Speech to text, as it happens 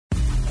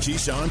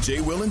Keyshawn,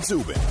 JWill, and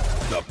Zubin,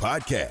 the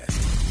podcast.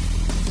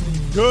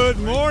 Good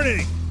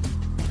morning.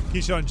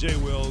 Keyshawn,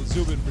 JWill,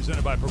 Zubin,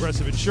 presented by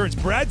Progressive Insurance.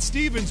 Brad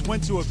Stevens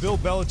went to a Bill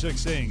Belichick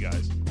saying,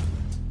 guys.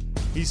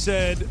 He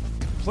said,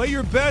 play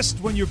your best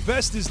when your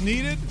best is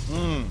needed,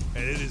 and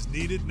it is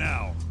needed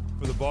now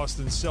for the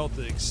Boston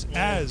Celtics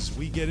as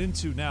we get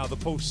into now the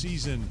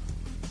postseason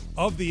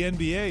of the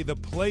NBA. The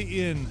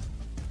play-in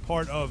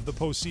part of the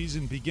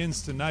postseason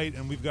begins tonight,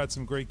 and we've got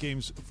some great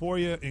games for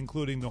you,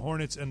 including the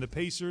Hornets and the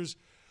Pacers.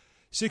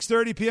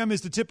 6:30 p.m. is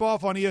the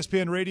tip-off on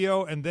ESPN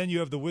Radio, and then you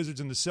have the Wizards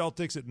and the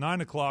Celtics at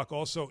 9 o'clock,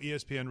 also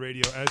ESPN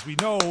Radio. As we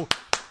know,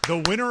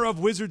 the winner of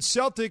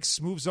Wizards-Celtics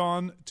moves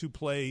on to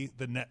play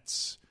the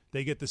Nets.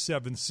 They get the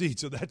 7th seed,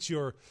 so that's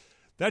your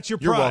prize.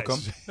 You're welcome.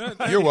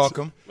 You're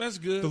welcome. That's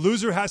good. The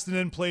loser has to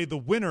then play the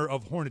winner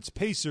of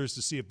Hornets-Pacers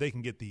to see if they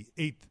can get the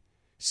 8th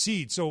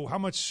seed. So how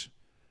much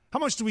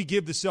do we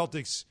give the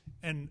Celtics?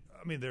 And,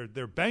 I mean,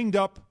 they're banged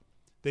up.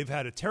 They've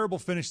had a terrible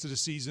finish to the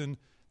season.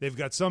 They've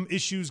got some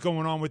issues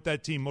going on with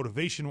that team,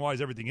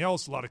 motivation-wise, everything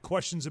else. A lot of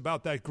questions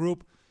about that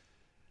group.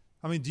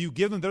 I mean, do you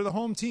give them – they're the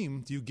home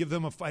team. Do you give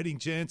them a fighting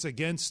chance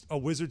against a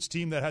Wizards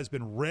team that has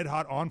been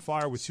red-hot on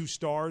fire with 2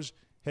 stars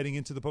heading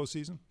into the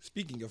postseason?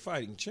 Speaking of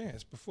fighting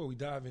chance, before we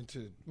dive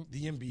into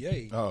the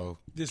NBA,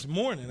 this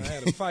morning I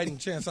had a fighting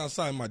chance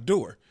outside my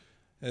door.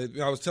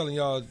 I was telling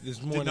y'all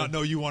this morning. Did not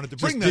know you wanted to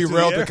bring Just that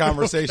derailed to the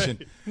conversation.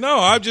 No,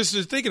 I just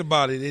was thinking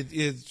about it.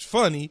 It's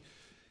funny.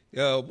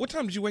 What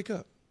time did you wake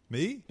up?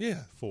 Me?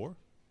 Yeah. 4.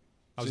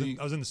 I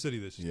was in the city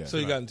this year. So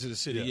you got into the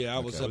city. Yeah, I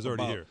was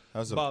already here. I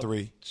was up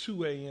 3.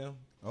 2 a.m.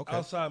 Okay.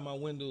 Outside my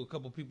window, a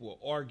couple people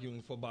were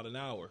arguing for about an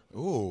hour.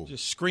 Ooh.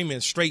 Just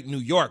screaming straight New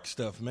York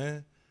stuff,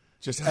 man.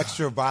 Just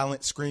extra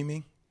violent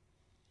screaming?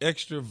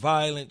 Extra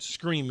violent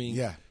screaming.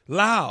 Yeah.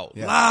 Loud,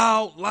 yeah.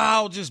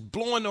 loud, just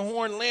blowing the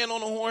horn, laying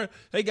on the horn.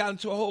 They got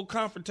into a whole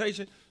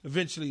confrontation.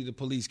 Eventually the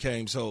police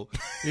came, so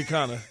it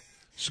kind of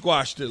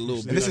squashed it a little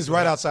bit. And this is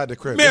right outside the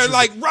crib. Man,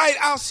 right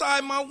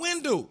outside my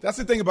window. That's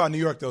the thing about New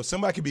York, though.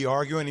 Somebody could be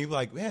arguing, and you're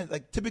like, man,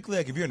 like typically,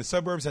 like if you're in the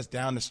suburbs, that's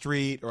down the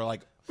street, or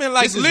like, man,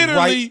 like this is literally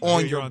right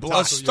on your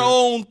block. A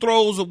stone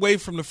throws away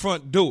from the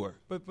front door.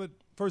 But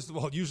first of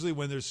all, usually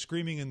when there's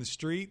screaming in the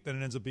street, then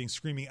it ends up being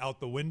screaming out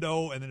the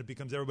window, and then it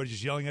becomes everybody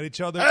just yelling at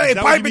each other. Hey,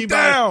 pipe it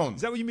down!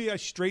 Is that what you mean by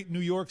straight New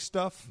York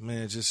stuff?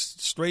 Man,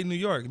 just straight New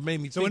York. It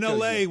made me So think in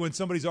L.A., when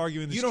somebody's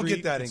arguing in the You street, don't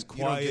get that it's you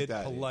don't quiet, get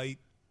that. polite.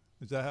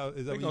 Is that how? Is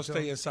that they're what going to you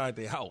stay inside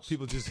their house.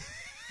 People just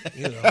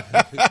You know.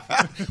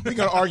 We're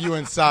going to argue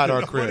inside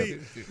our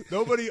crib.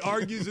 Nobody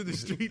argues in the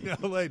street in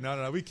L.A.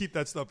 No. We keep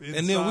that stuff inside.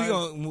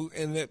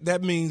 And then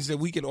that means that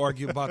we can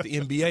argue about the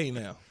NBA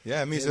now.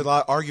 Yeah, it means a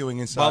lot of arguing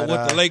inside.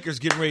 About what the Lakers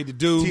getting ready to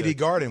do. TD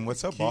Garden.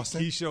 What's up,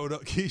 Boston? He showed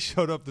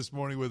up this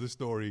morning with a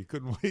story.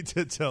 Couldn't wait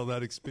to tell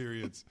that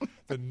experience,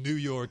 the New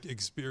York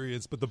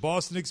experience. But the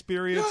Boston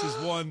experience is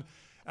one.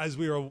 As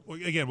we'll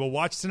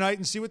watch tonight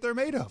and see what they're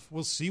made of.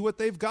 We'll see what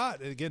they've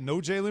got. Again, no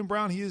Jaylen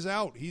Brown. He is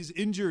out. He's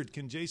injured.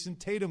 Can Jason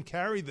Tatum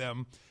carry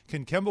them?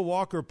 Can Kemba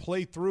Walker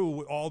play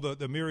through all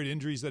the myriad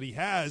injuries that he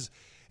has?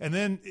 And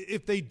then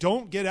if they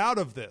don't get out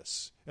of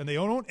this and they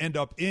don't end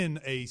up in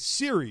a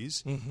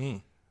series,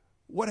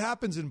 what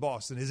happens in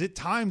Boston? Is it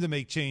time to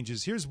make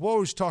changes? Here's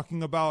Woj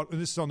talking about, and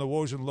this is on the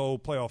Woj and Lowe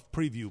Playoff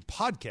Preview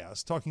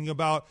podcast, talking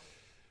about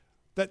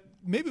that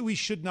maybe we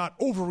should not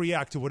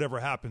overreact to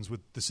whatever happens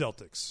with the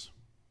Celtics.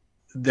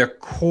 Their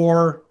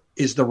core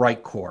is the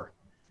right core.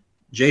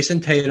 Jason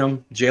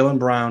Tatum, Jaylen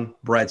Brown,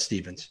 Brad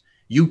Stevens.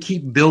 You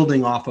keep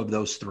building off of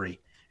those 3.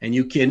 And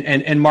you can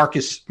and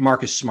Marcus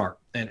Smart.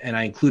 And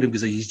I include him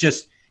because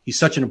he's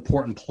such an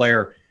important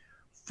player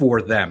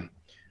for them.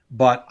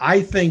 But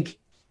I think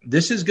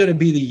this is going to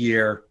be the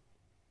year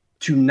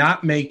to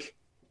not make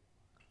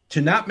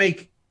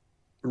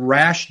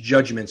rash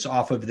judgments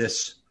off of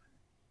this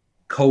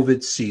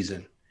COVID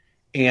season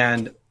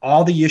and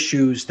all the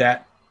issues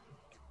that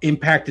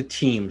impacted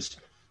teams,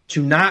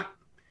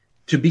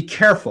 to be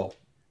careful,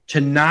 to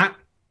not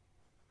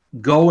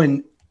go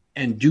and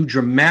do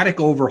dramatic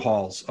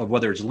overhauls of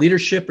whether it's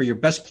leadership or your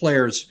best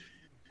players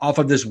off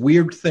of this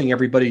weird thing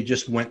everybody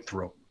just went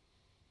through.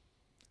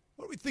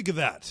 What do we think of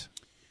that?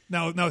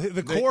 Now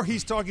the core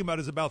he's talking about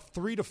is about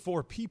 3 to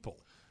 4 people.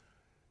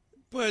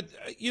 But,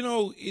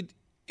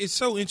 it's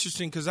so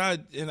interesting because I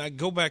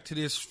go back to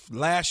this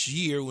last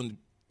year when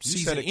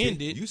season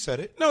ended. You said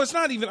it. No, it's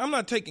not even. I'm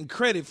not taking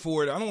credit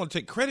for it. I don't want to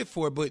take credit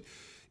for it, but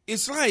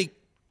it's like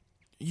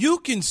you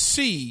can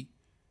see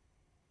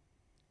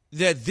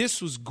that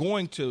this was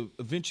going to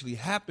eventually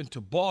happen to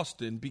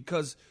Boston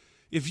because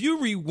if you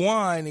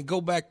rewind and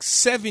go back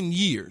 7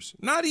 years,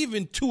 not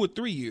even 2 or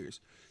 3 years,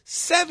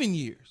 7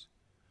 years,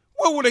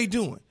 what were they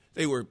doing?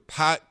 They were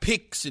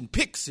picks and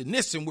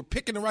this, and we're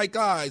picking the right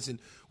guys, and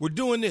we're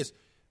doing this.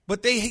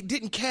 But they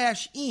didn't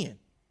cash in.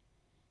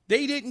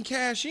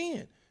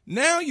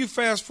 Now you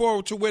fast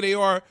forward to where they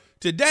are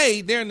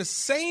today. They're in the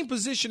same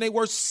position they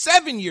were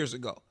 7 years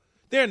ago.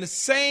 They're in the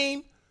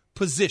same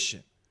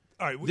position.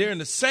 All right, they're in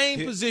the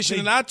same position.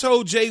 And I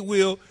told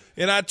JWill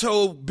and I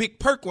told Big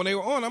Perk when they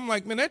were on, I'm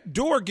like, man, that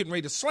door getting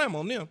ready to slam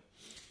on them.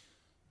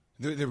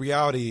 The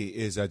reality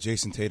is that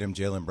Jason Tatum,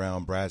 Jaylen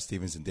Brown, Brad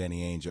Stevens, and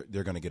Danny Ainge,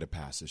 they're going to get a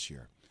pass this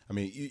year. I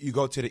mean, you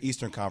go to the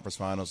Eastern Conference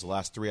Finals the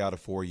last 3 out of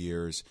 4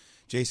 years.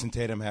 Jason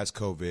Tatum has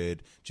COVID.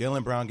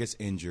 Jaylen Brown gets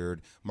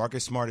injured.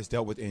 Marcus Smart has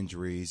dealt with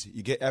injuries.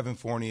 You get Evan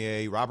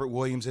Fournier. Robert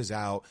Williams is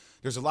out.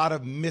 There's a lot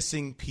of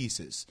missing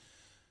pieces.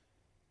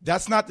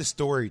 That's not the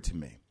story to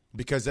me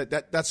because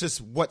that's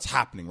just what's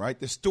happening, right?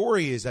 The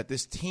story is that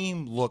this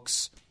team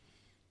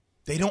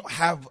they don't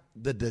have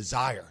the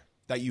desire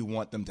that you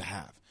want them to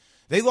have.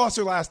 They lost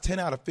their last 10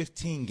 out of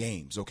 15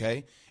 games,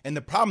 okay? And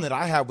the problem that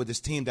I have with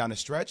this team down the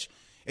stretch,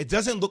 it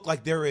doesn't look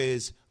like there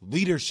is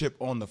leadership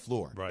on the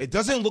floor. Right. It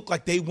doesn't look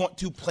like they want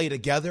to play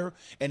together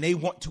and they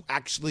want to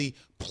actually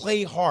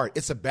play hard.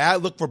 It's a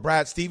bad look for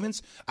Brad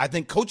Stevens. I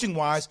think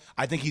coaching-wise,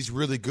 I think he's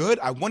really good.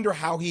 I wonder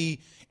how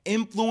he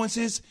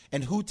influences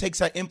and who takes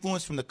that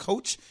influence from the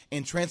coach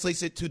and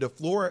translates it to the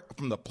floor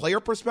from the player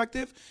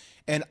perspective.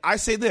 And I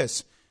say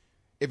this,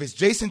 if it's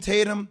Jason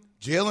Tatum,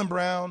 Jaylen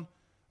Brown,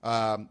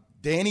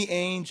 Danny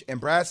Ainge, and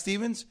Brad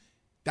Stevens,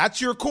 that's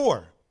your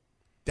core.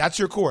 That's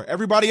your core.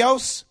 Everybody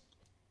else,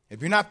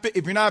 if you're not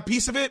a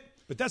piece of it,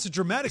 but that's a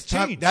dramatic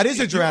change. That is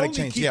a dramatic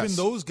change. Keeping Yes,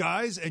 those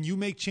guys, and you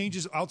make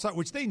changes outside,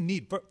 which they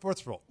need.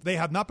 First of all, they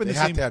have not been they the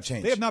have same. to have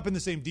change. They have not been the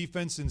same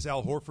defense since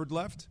Al Horford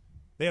left.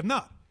 They have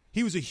not.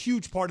 He was a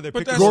huge part of their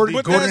pick.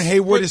 Gordon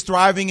Hayward is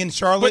thriving in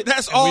Charlotte. But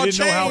that's all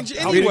change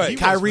anyway.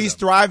 Kyrie's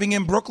thriving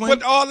in Brooklyn.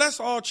 But that's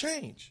all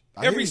change.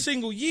 Every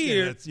single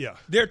year,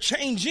 they're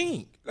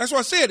changing. That's what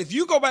I said. If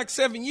you go back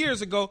 7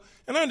 years ago,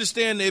 and I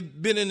understand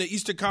they've been in the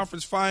Eastern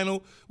Conference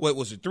Final, what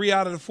was it, 3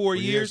 out of the 4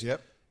 years?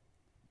 Yep.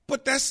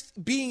 But that's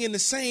being in the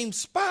same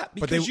spot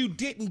because you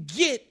didn't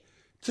get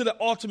to the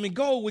ultimate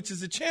goal, which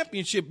is the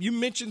championship. You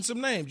mentioned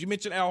some names. You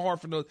mentioned Al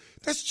Horford.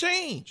 That's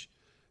change.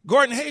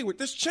 Gordon Hayward,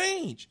 that's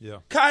change. Yeah.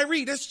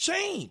 Kyrie, that's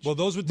change. Well,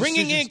 those were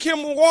bringing in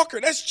Kemba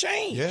Walker, that's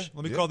change. Yeah.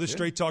 Let me call this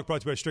Straight Talk,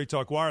 brought to you by Straight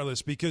Talk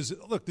Wireless, because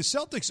look, the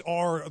Celtics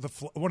are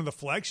one of the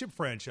flagship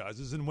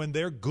franchises, and when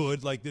they're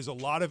good, like there's a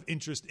lot of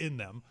interest in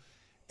them.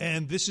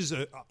 And this is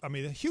a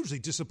hugely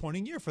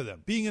disappointing year for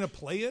them. Being in a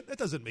play-in, that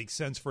doesn't make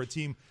sense for a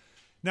team.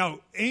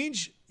 Now,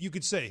 Ainge, you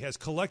could say, has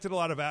collected a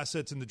lot of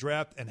assets in the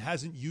draft and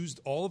hasn't used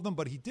all of them,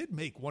 but he did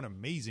make one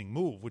amazing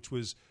move, which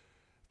was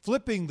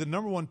flipping the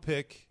number 1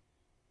 pick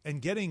and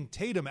getting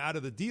Tatum out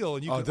of the deal.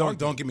 And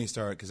don't get me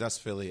started because that's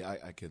Philly.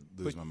 I could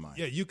lose my mind.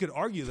 Yeah, you could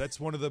argue that's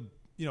one of the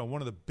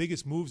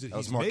biggest moves that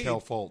he's made. Markelle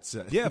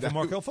Fultz. Yeah, for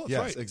Markelle Fultz. Yes,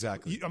 right.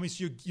 Exactly.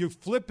 So you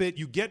flip it,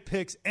 you get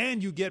picks,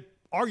 and you get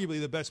arguably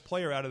the best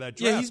player out of that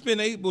draft. Yeah, he's been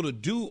able to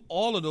do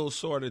all of those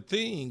sort of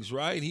things,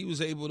 right? He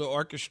was able to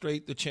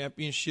orchestrate the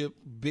championship,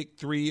 big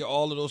three,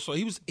 all of those. So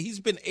he's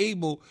been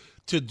able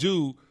to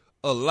do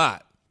a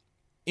lot.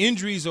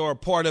 Injuries are a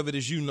part of it,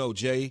 as you know,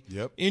 Jay.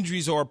 Yep.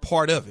 Injuries are a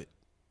part of it.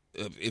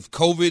 If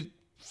COVID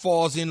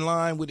falls in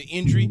line with the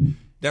injury,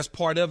 that's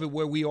part of it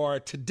where we are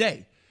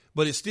today.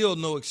 But it's still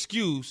no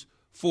excuse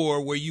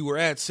for where you were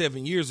at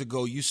 7 years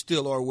ago. You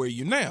still are where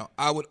you're now.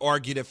 I would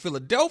argue that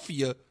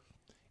Philadelphia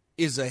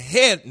is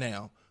ahead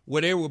now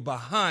where they were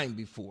behind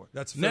before.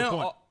 That's a fair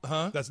point.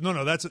 That's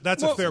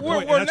a fair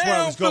point. Well, and that's now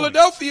where I was going.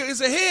 Philadelphia is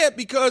ahead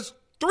because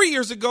 3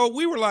 years ago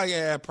we were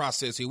like,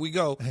 process, here we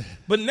go.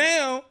 But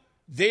now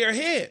they're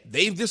ahead.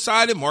 They've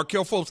decided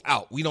Markelle Fultz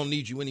out. We don't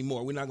need you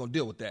anymore. We're not going to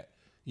deal with that.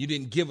 You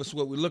didn't give us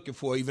what we're looking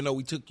for, even though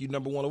we took you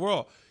number 1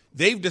 overall.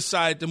 They've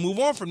decided to move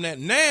on from that.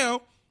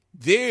 Now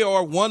they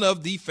are one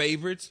of the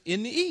favorites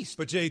in the East.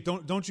 But, Jay,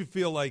 don't you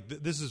feel like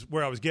this is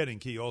where I was getting,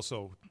 Key,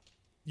 also.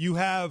 You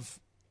have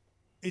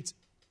 – it's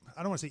 –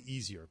 I don't want to say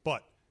easier,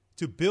 but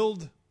to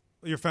build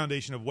your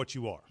foundation of what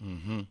you are,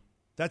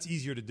 that's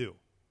easier to do.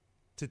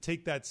 To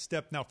take that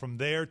step now from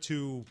there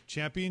to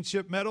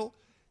championship medal,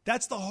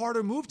 that's the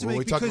harder move to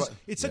make because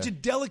it's such a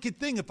delicate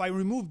thing. If I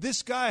remove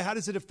this guy, how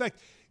does it affect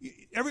 –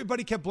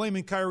 everybody kept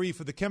blaming Kyrie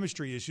for the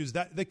chemistry issues.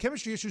 The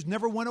chemistry issues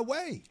never went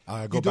away.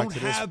 You don't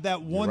have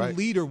that one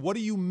leader. What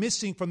are you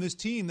missing from this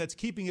team that's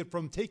keeping it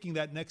from taking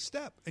that next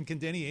step? And can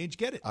Danny Ainge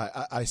get it?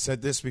 I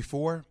said this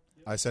before.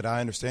 I said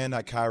I understand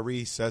that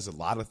Kyrie says a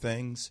lot of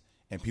things,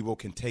 and people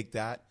can take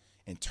that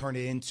and turn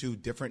it into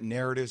different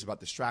narratives about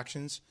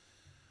distractions.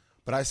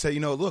 But I said,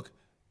 look,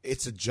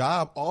 it's a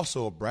job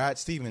also of Brad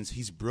Stevens.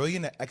 He's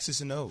brilliant at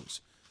X's and O's.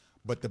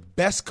 But the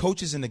best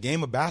coaches in the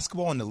game of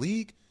basketball in the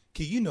league,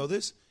 Key, you know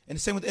this, and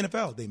the same with the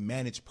NFL, they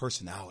manage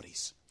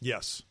personalities.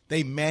 Yes.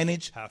 They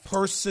manage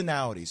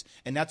personalities.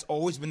 And that's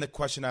always been the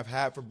question I've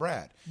had for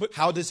Brad. But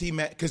how does he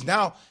because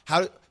now,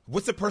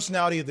 what's the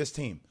personality of this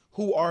team?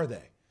 Who are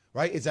they?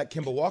 Right? Is that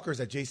Kemba Walker? Is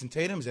that Jason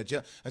Tatum? Is that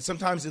and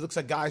sometimes it looks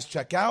like guys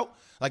check out.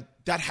 Like,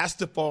 that has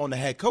to fall on the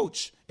head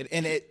coach.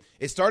 And it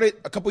started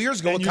a couple years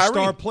ago with Kyrie. And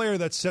your star player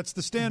that sets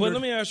the standard. But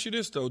let me ask you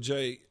this, though,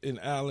 Jay and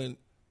Alan.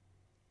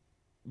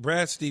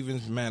 Brad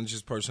Stevens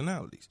manages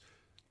personalities.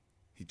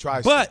 He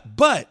tries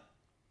But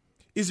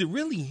is it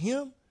really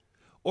him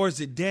or is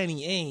it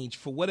Danny Ainge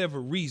for whatever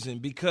reason?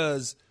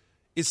 Because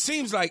it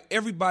seems like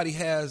everybody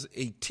has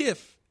a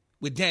tiff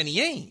with Danny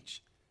Ainge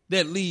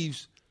that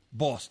leaves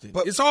Boston.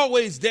 But it's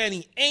always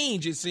Danny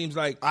Ainge, it seems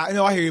like. I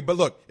know, I hear you. But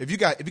look, if you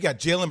got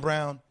Jaylen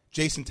Brown,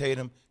 Jason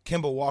Tatum,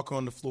 Kemba Walker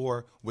on the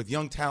floor with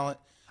young talent.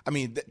 I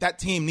mean, that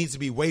team needs to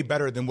be way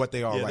better than what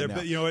they are right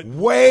now. You know what?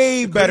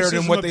 Way better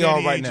than what they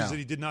are right now. That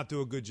he did not do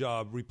a good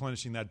job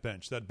replenishing that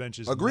bench. That bench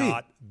is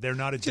they're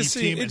not a deep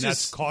team, and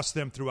that's cost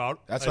them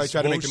throughout. That's why I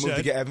tried to make the move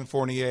to get Evan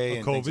Fournier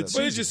and COVID. Things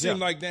but it just seemed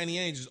like Danny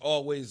Ainge is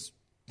always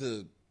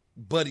the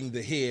butting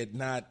the head,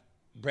 not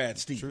Brad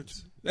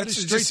Stevens. That's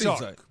Straight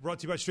Talk. Brought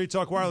to you by Straight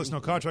Talk Wireless.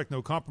 No contract,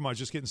 no compromise.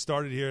 Just getting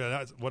started here.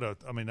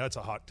 That's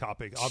a hot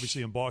topic,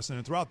 obviously in Boston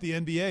and throughout the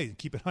NBA.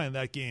 Keep an eye on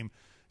that game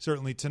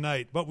certainly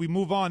tonight. But we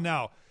move on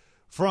now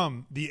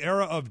from the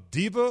era of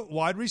diva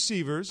wide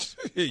receivers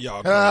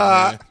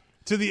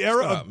to the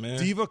era of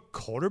diva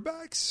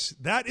quarterbacks.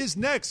 That is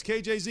next.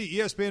 KJZ,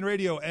 ESPN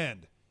Radio,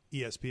 and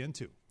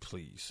ESPN2.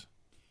 Please.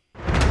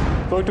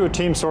 Spoke to a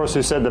team source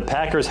who said the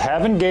Packers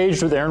have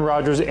engaged with Aaron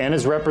Rodgers and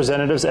his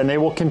representatives, and they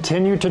will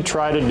continue to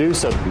try to do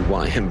so. We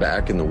want him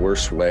back in the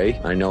worst way.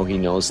 I know he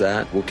knows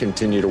that. We'll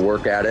continue to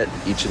work at it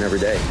each and every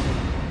day.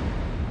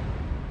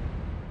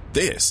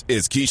 This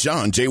is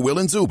Keyshawn, JWill,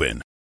 and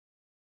Zubin.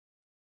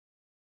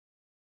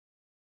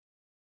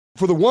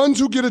 For the ones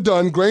who get it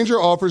done,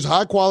 Grainger offers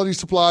high-quality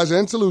supplies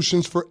and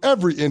solutions for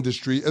every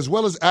industry, as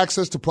well as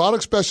access to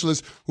product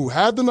specialists who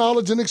have the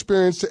knowledge and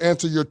experience to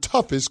answer your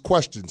toughest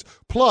questions.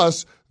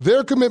 Plus,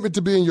 their commitment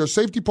to being your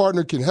safety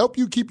partner can help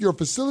you keep your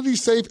facility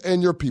safe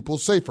and your people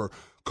safer.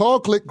 Call,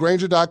 click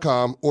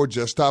Grainger.com, or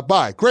just stop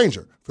by.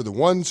 Grainger, for the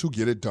ones who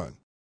get it done.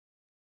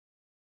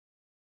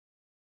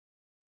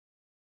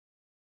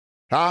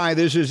 Hi,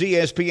 this is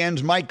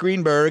ESPN's Mike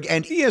Greenberg,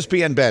 and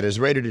ESPN Bet is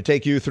ready to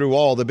take you through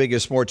all the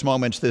biggest sports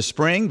moments this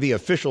spring. The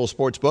official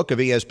sports book of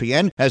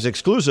ESPN has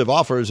exclusive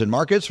offers and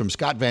markets from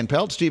Scott Van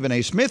Pelt, Stephen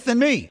A. Smith, and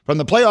me. From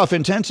the playoff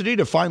intensity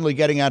to finally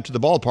getting out to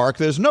the ballpark,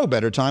 there's no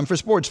better time for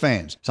sports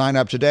fans. Sign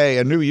up today,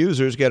 and new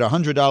users get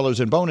 $100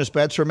 in bonus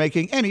bets for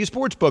making any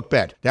sportsbook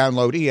bet.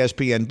 Download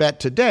ESPN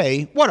Bet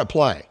today. What a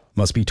play.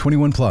 Must be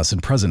 21 plus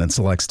and present in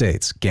select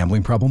states.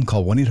 Gambling problem?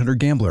 Call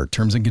 1-800-GAMBLER.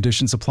 Terms and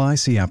conditions apply.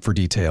 See app for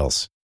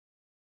details.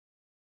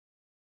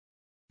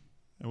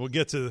 And we'll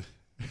get to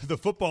the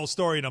football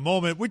story in a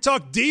moment. We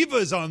talk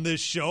divas on this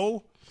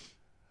show.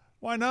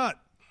 Why not?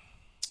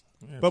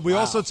 But we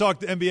also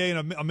talked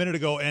NBA a minute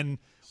ago, and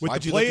with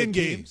the play-in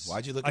games.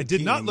 Why'd you look at I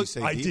did not look.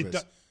 I did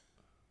not.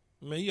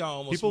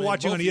 People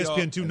watching on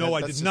ESPN2 know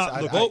I did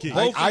not look at Key.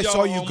 I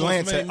saw you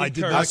glance at. I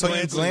did not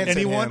glance at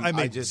anyone. I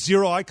made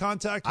zero eye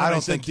contact. I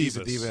don't think he's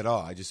a diva at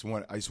all. I just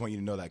want you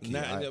to know that, Key.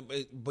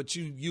 But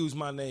you use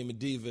my name and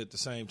diva at the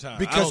same time.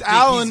 Because I don't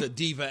Alan, think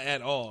he's a diva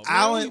at all.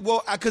 Alan,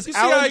 because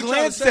Alan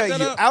glanced at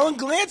you. Alan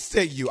glanced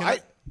at you.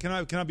 Can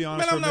I be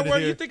honest? Man, I'm not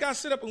worried. You think I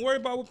sit up and worry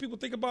about what people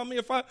think about me?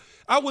 If I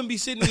wouldn't be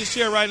sitting in this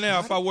chair right now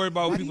if I worried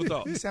about what people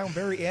thought. You sound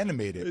very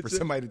animated for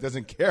somebody that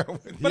doesn't care.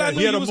 But I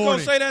knew you was going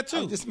to say that too.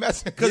 I'm just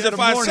messing. Because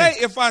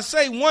if I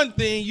say one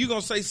thing, you're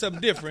going to say something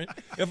different.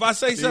 If I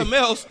say something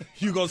else,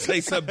 you're going to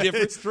say something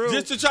different. It's true.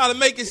 Just to try to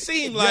make it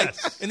seem like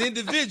an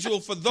individual,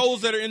 for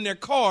those that are in their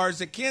cars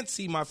that can't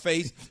see my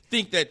face,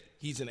 think that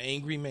he's an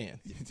angry man.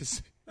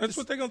 That's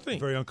what they're going to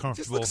think. Very uncomfortable.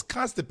 Just looks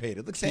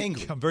constipated. Looks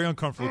angry. I'm very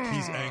uncomfortable.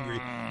 Key's angry.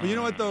 But you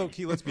know what, though,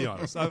 Key, let's be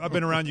honest. I've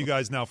been around you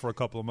guys now for a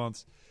couple of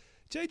months.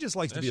 Jay just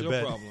likes to be a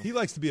bad teammate. He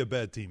likes to be a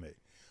bad teammate.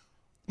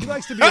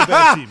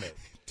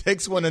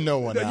 Takes one to know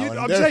one.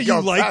 I'm saying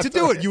you like to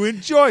do it. You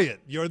enjoy it.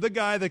 You're the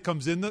guy that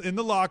comes in the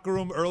locker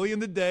room early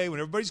in the day when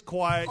everybody's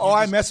quiet.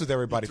 I mess with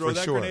everybody for sure.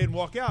 Throw that grenade and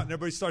walk out, and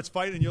everybody starts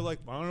fighting, and you're like,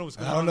 I don't know what's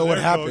going on. I don't know what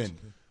happened.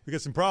 Coach. We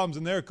got some problems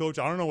in there, Coach.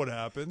 I don't know what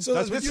happened. So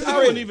that's what you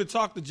wouldn't even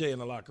talk to Jay in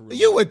the locker room.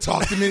 You would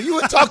talk to me. You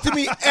would talk to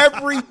me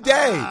every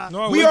day.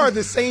 We are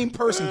the same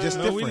person, just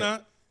different. No, we're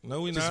not.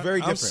 No, we're not.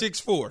 Very different. I'm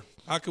 6'4".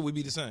 How could we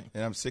be the same?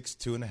 And I'm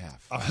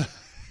 6'2.5".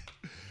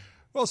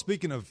 Well,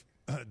 speaking of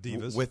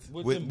divas,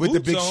 with the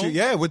big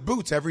shoe, with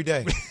boots every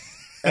day.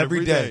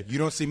 Every day. You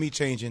don't see me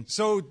changing.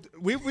 So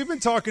we've been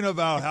talking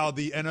about how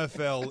the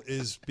NFL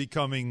is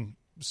becoming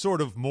sort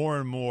of more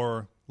and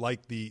more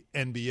like the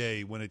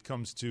NBA when it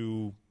comes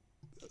to,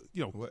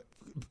 where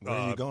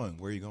are you going?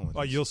 Where are you going with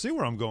this? You'll see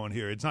where I'm going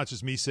here. It's not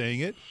just me saying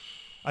it.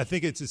 I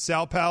think it's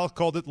Sal Powell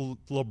called it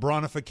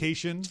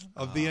LeBronification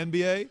of the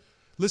NBA.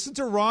 Listen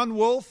to Ron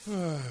Wolf.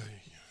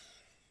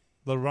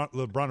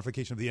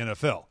 LeBronification of the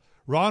NFL.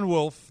 Ron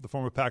Wolf, the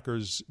former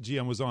Packers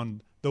GM, was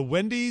on the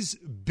Wendy's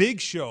Big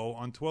Show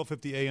on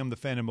 12:50 a.m. The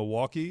Fan in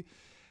Milwaukee,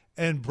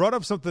 and brought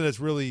up something that's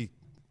really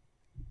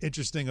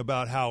interesting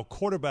about how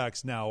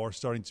quarterbacks now are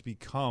starting to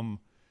become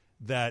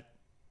that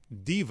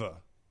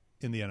diva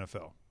in the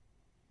NFL.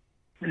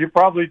 You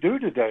probably do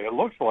today. It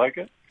looks like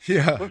it.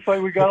 Yeah. Looks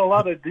like we got a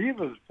lot of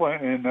divas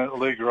playing in that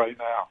league right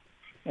now.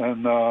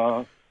 And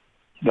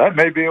that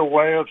may be a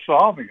way of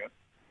solving it.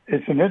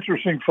 It's an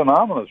interesting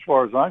phenomenon as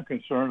far as I'm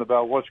concerned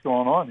about what's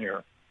going on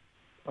here.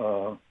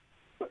 And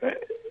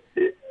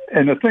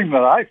the thing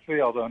that I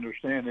fail to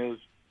understand is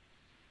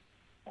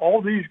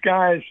all these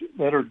guys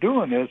that are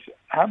doing this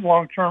have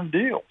long-term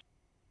deals.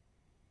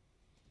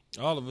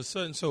 All of a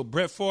sudden, so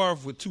Brett Favre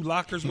with 2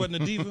 lockers wasn't a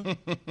diva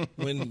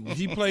when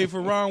he played for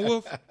Ron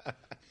Wolf?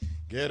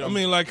 Get him. I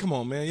mean, come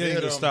on, man. You ain't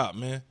going to stop,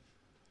 man.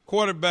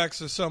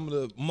 Quarterbacks are some of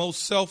the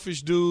most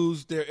selfish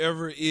dudes there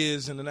ever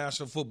is in the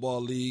National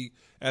Football League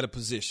at a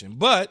position.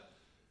 But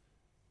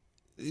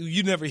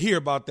you never hear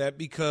about that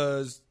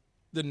because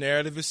the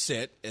narrative is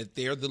set that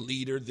they're the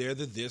leader, they're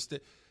the this.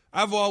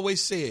 I've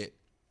always said,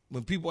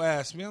 when people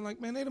ask me, I'm like,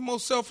 man, they're the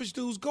most selfish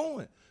dudes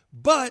going.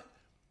 But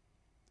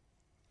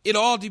it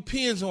all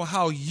depends on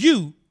how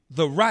you,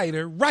 the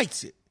writer,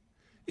 writes it.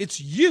 It's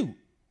you,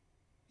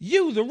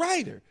 the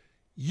writer.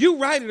 You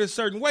write it a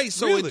certain way,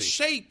 so it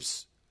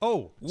shapes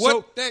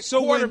that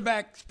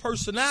quarterback's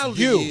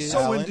personality is.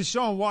 So when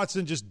Deshaun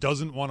Watson just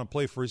doesn't want to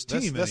play for his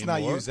team let's anymore.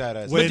 not use that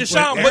as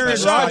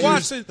Deshaun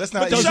Watson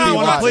doesn't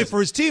want to play for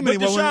his team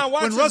anymore.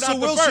 When Russell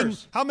Wilson,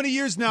 first. how many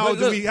years now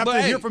do we have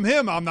to hear from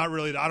him? I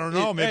don't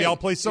know. Maybe I'll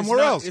play somewhere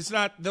else. It's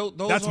not.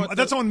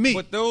 That's on me.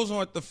 But those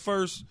aren't the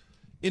first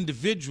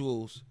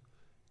individuals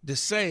to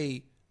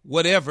say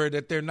whatever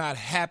that they're not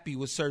happy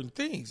with certain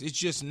things. It's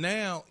just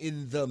now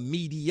in the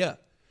media.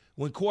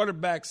 When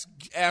quarterbacks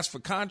ask for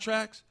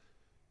contracts,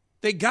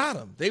 they got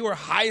them. They were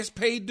highest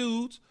paid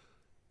dudes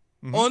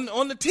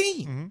on the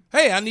team. Mm-hmm.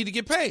 Hey, I need to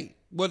get paid.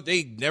 But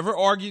they never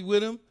argued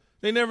with him.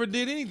 They never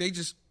did anything. They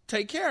just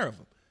take care of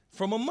him.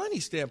 From a money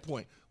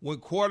standpoint, when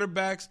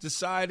quarterbacks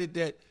decided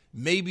that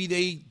maybe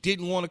they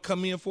didn't want to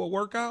come in for a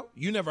workout,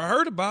 you never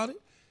heard about it.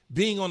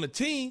 Being on the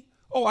team,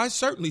 I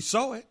certainly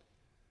saw it.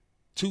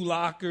 2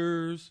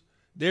 lockers.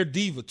 They're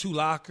diva. 2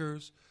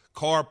 lockers.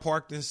 Car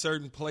parked in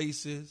certain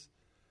places.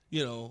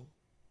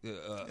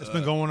 It's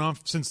been going on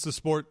since the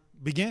sport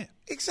began.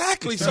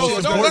 Exactly. So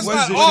let's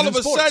not all of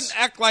a sudden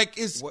act like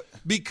it's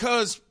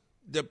because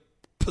the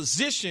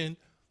position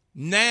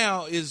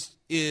now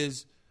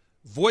is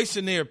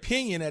voicing their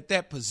opinion at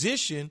that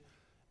position,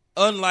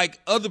 unlike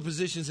other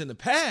positions in the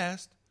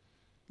past.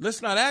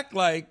 Let's not act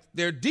like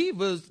they're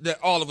divas that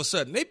all of a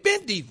sudden. They've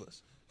been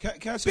divas. Can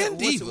I ask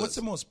you, what's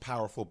the most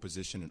powerful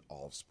position in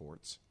all of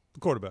sports? The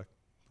quarterback.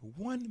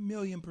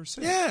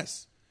 1,000,000%.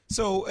 Yes.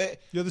 So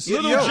you're the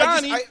little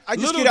Johnny. I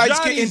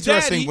just get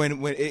interesting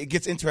when it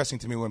gets interesting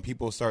to me when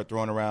people start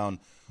throwing around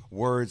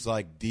words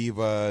like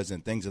divas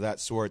and things of that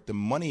sort. The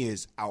money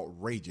is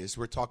outrageous.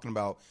 We're talking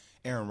about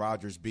Aaron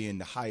Rodgers being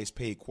the highest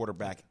paid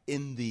quarterback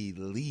in the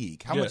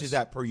league. How much is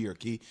that per year,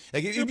 Key?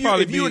 Like if you were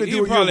to do it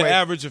your way,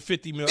 average of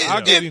 $50 million.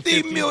 I'll give him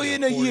 $50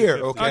 million a year.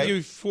 Okay, I'll give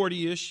you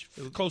 40-ish,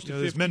 close to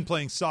 50. There's men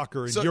playing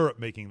soccer in Europe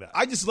making that.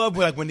 I just love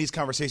when these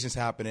conversations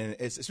happen, and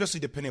it's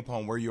especially depending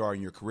upon where you are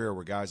in your career,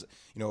 where guys,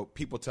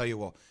 people tell you,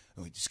 well,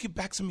 just give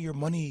back some of your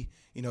money,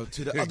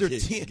 to the other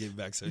team. Give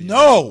back some.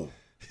 No,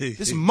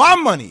 this is my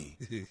money.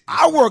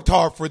 I worked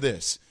hard for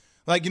this.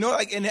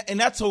 And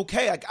that's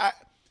okay.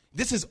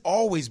 This has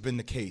always been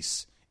the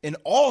case in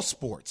all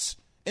sports.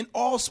 In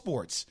all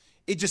sports.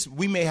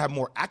 We may have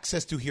more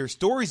access to hear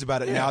stories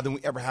about it now than we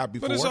ever have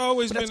before. But it's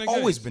always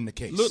been the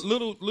case.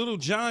 Little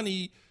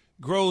Johnny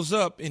grows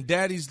up and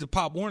daddy's the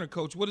Pop Warner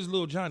coach. What does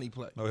little Johnny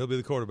play? Oh, he'll be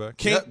the quarterback.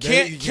 Can't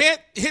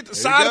hit the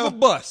side of a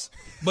bus,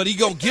 but he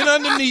gonna get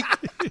underneath.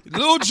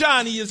 Little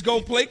Johnny is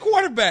gonna play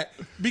quarterback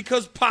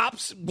because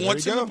Pops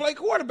wants him to play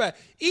quarterback.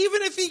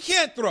 Even if he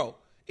can't throw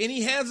and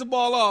he hands the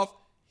ball off,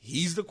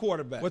 he's the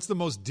quarterback. What's the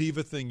most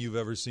diva thing you've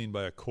ever seen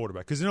by a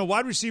quarterback? Because,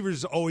 wide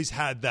receivers always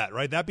had that,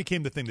 right? That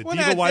became the thing, the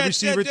diva wide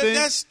receiver thing.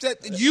 That's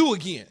you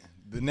again.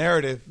 The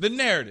narrative.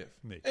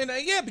 Me. And,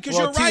 because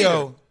you're right.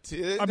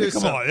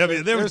 Come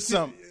on. There's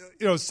some.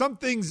 Some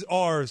things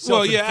are self-inflicted.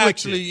 Well, yeah,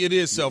 actually, it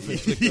is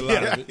self-inflicted. A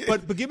lot of it.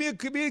 But give me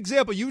an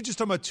example. You were just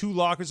talking about 2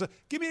 lockers.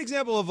 Give me an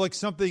example of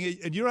something,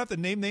 and you don't have to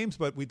name names,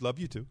 but we'd love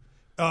you to,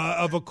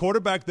 of a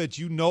quarterback that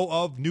you know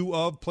of, knew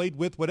of, played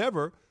with,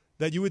 whatever,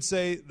 that you would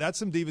say that's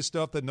some diva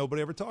stuff that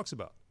nobody ever talks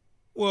about.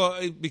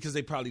 Well, because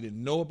they probably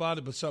didn't know about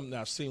it, but something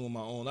I've seen with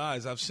my own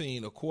eyes. I've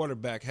seen a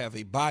quarterback have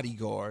a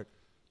bodyguard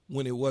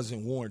when it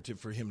wasn't warranted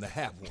for him to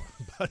have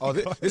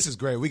one. This is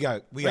great. We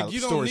got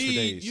stories for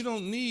days. You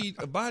don't need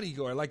a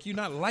bodyguard. You're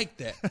not like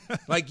that.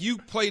 You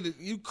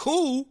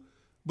cool,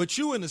 but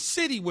you in a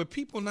city where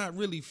people not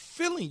really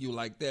feeling you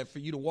like that for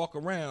you to walk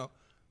around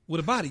with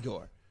a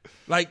bodyguard.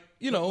 Like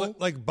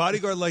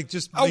bodyguard,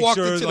 just make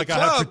sure I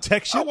have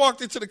protection. I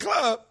walked into the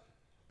club.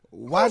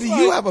 Why do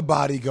you have a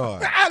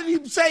bodyguard? I didn't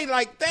even say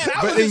like that.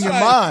 But in your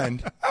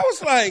mind. I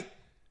was like,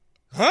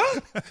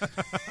 huh?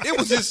 It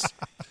was just.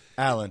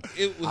 Alan,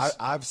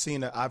 I've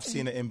seen an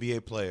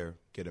NBA player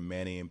get a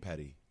mani and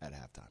pedi at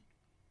halftime.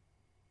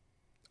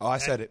 Oh, I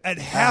said it. At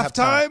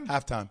halftime?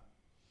 Halftime.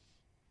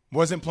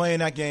 Wasn't playing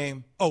that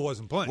game. Oh,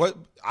 wasn't playing.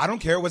 I don't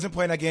care. Wasn't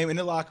playing that game in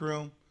the locker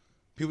room.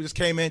 People just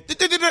came in.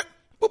 Boop,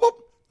 boop.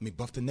 Let me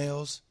buff the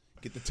nails.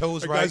 Get the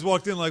toes right. Guys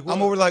walked in like, what?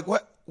 I'm over like,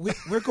 what?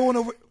 We're going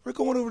over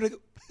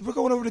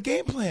the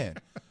game plan.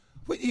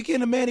 What, you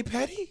getting a mani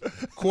pedi?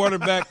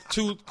 Quarterback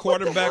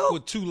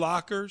with 2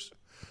 lockers.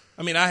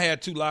 I mean, I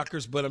had 2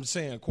 lockers, but I'm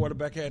saying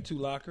quarterback had 2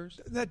 lockers.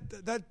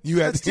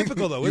 That's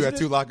typical, though. You had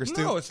 2 lockers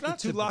too. No, it's not.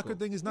 The 2 locker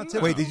thing is not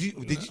typical. Wait, did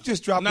you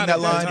just drop in that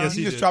line? Yes,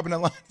 you just dropping that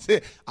line.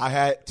 I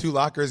had 2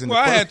 lockers.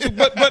 I had 2,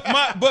 but my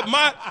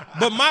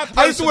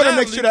I just want to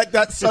make sure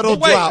that subtle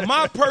drop.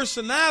 My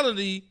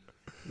personality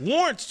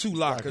warrants 2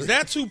 lockers.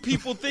 That's who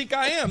people think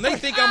I am. They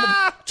think I'm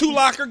a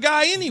 2-locker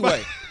guy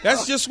anyway.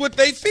 That's just what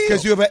they feel.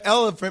 Because you have an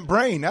elephant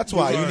brain. That's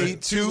why you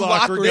need 2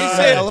 lockers. They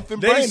said,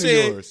 elephant brain of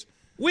yours.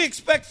 We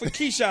expect for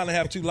Keyshawn to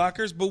have 2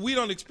 lockers, but we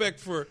don't expect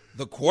for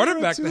the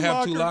quarterback to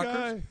have 2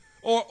 lockers.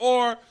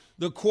 Or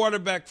the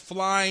quarterback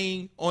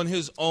flying on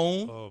his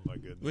own. Oh, my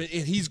goodness.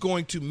 And he's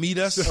going to meet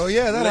us. Oh,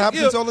 yeah, that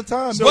happens all the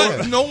time.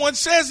 But no one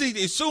says it.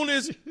 As soon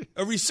as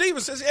a receiver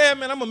says,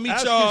 man, I'm going to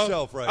meet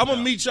y'all. I'm going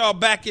to meet y'all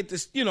back at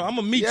this. I'm going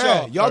to meet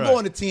y'all. Y'all go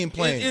on the team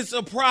plane. It's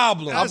a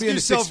problem. Ask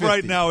yourself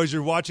right now as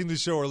you're watching the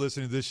show or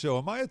listening to this show,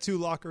 am I a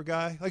 2-locker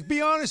guy? Like,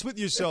 be honest with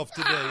yourself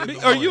today.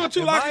 Are you a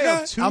 2-locker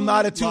guy? I'm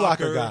not a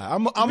 2-locker guy.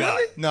 I'm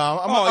really? No,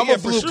 I'm a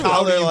blue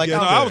collar.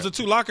 I was a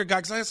 2-locker guy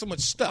because I had so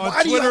much stuff.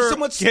 Why do you have so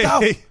much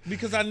stuff?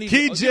 Because I need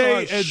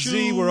KJ and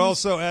Z were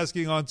also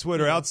asking on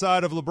Twitter,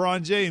 outside of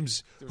LeBron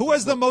James, who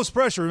has the most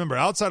pressure? Remember,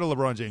 outside of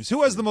LeBron James,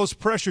 who has the most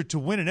pressure to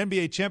win an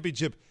NBA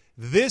championship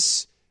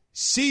this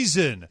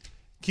season?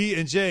 Key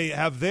and Jay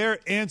have their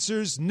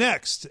answers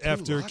next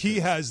after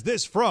Key has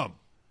this from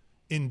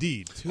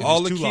Indeed.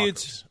 All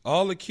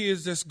the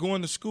kids that's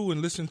going to school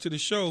and listen to the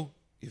show,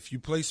 if you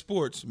play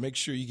sports, make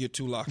sure you get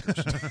 2 lockers.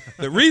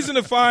 The reason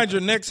to find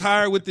your next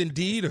hire with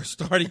Indeed are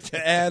starting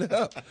to add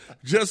up.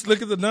 Just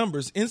look at the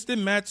numbers.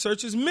 Instant Match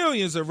searches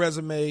millions of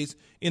resumes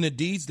in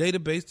Indeed's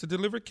database to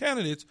deliver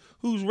candidates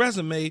whose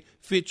resume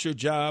fits your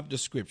job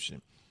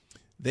description.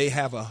 They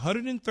have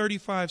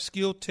 135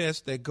 skill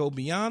tests that go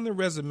beyond the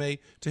resume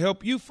to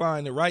help you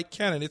find the right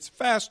candidates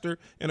faster.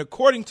 And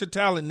according to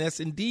Talent Nest,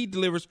 Indeed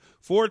delivers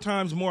 4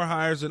 times more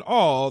hires than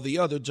all the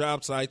other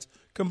job sites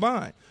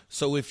combined.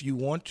 So if you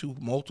want to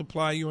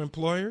multiply your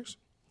employers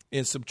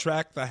and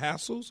subtract the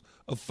hassles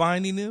of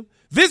finding them,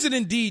 visit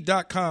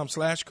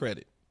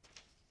Indeed.com/credit.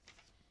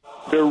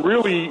 They're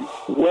really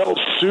well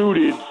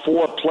suited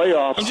for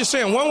playoffs. I'm just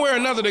saying, one way or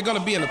another, they're going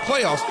to be in the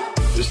playoffs.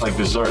 Just like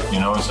dessert,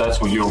 that's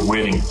what you're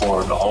waiting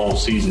for the whole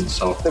season.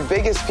 So the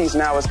biggest piece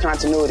now is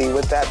continuity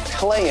with that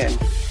play-in.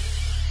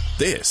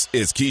 This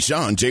is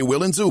Keyshawn,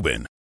 JWill, and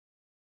Zubin.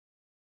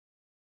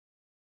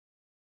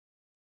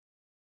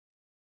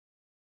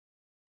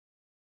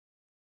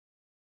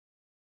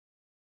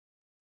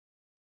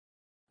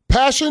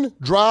 Passion,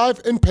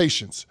 drive, and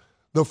patience.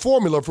 The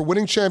formula for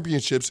winning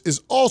championships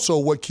is also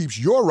what keeps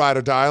your ride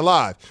or die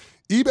alive.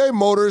 eBay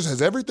Motors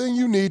has everything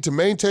you need to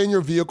maintain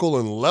your vehicle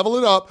and level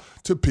it up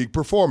to peak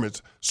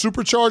performance.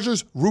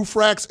 Superchargers, roof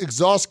racks,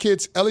 exhaust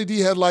kits, LED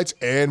headlights,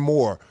 and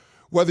more.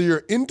 Whether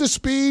you're into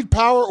speed,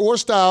 power, or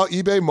style,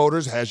 eBay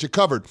Motors has you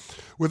covered.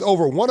 With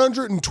over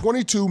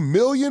 122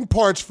 million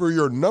parts for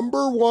your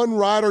number one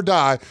ride or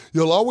die,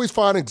 you'll always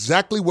find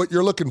exactly what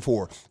you're looking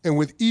for. And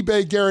with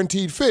eBay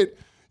Guaranteed Fit,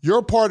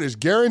 your part is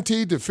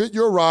guaranteed to fit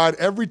your ride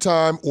every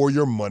time or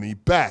your money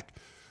back.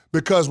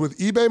 Because with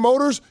eBay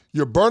Motors,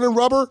 you're burning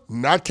rubber,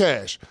 not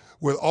cash.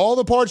 With all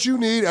the parts you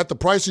need at the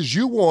prices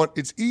you want,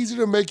 it's easy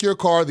to make your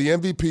car the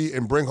MVP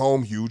and bring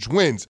home huge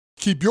wins.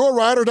 Keep your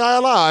ride or die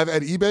alive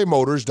at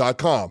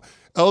ebaymotors.com.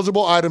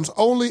 Eligible items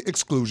only.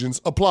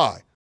 Exclusions apply.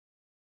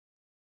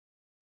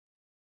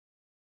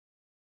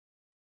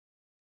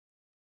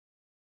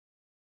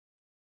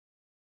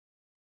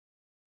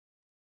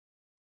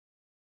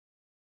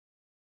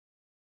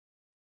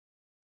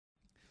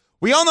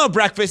 We all know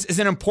breakfast is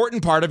an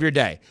important part of your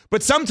day,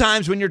 but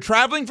sometimes when you're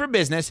traveling for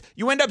business,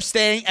 you end up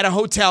staying at a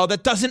hotel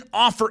that doesn't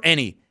offer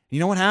any.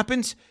 You know what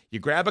happens? You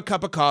grab a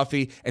cup of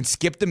coffee and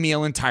skip the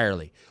meal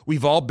entirely.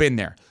 We've all been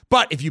there.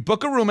 But if you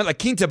book a room at La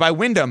Quinta by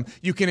Wyndham,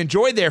 you can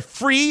enjoy their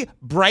free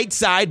Bright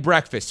Side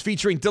breakfast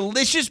featuring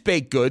delicious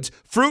baked goods,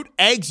 fruit,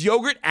 eggs,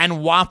 yogurt,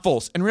 and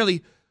waffles. And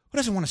really, who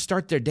doesn't want to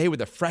start their day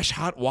with a fresh,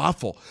 hot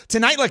waffle?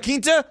 Tonight, La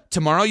Quinta,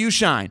 tomorrow you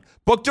shine.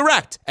 Book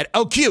direct at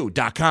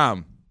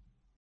lq.com.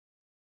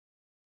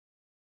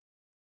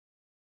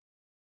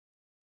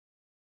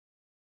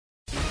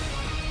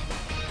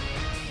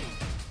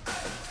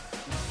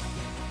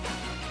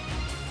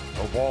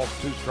 No balls,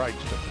 2 strikes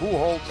to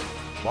Pujols.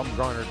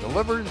 Bumgarner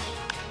delivers.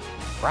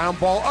 Ground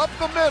ball up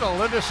the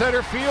middle into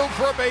center field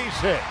for a base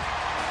hit.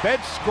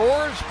 Betts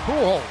scores.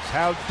 Pujols,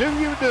 how do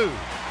you do?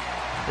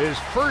 His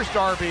first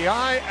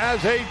RBI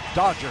as a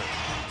Dodger.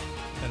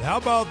 And how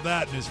about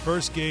that in his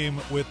first game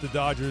with the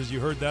Dodgers?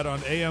 You heard that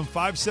on AM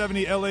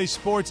 570 LA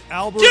Sports.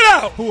 Albert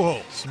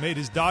Pujols made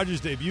his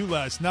Dodgers debut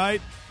last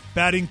night,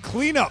 batting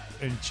cleanup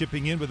and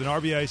chipping in with an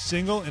RBI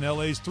single in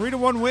LA's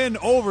 3-1 win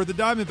over the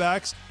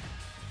Diamondbacks.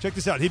 Check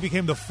this out. He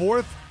became the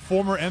 4th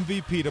former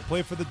MVP to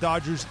play for the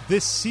Dodgers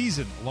this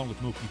season, along with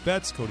Mookie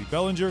Betts, Cody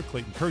Bellinger,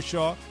 Clayton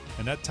Kershaw,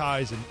 and that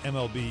ties an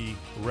MLB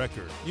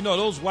record.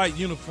 Those white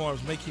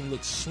uniforms make him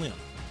look slim.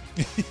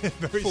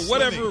 Very for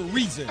whatever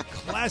reason.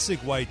 Classic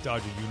white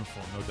Dodger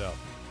uniform, no doubt.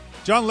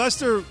 John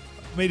Lester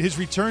made his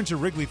return to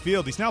Wrigley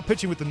Field. He's now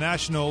pitching with the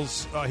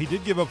Nationals. He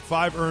did give up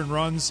 5 earned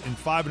runs in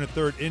 5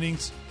 1/3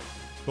 innings,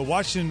 but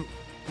Washington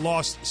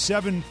lost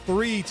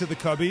 7-3 to the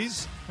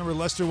Cubbies. Remember,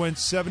 Lester went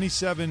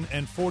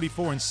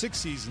 77-44 in 6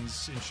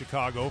 seasons in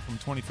Chicago from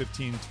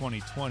 2015 to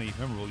 2020.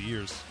 Memorable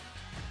years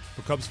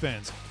for Cubs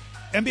fans.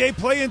 NBA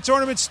play-in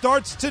tournament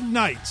starts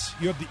tonight.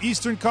 You have the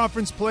Eastern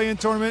Conference play-in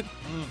tournament.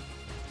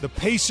 The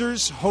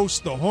Pacers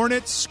host the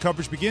Hornets.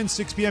 Coverage begins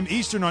 6 p.m.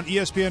 Eastern on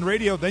ESPN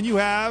Radio. Then you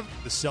have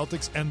the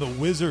Celtics and the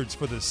Wizards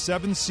for the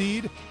 7th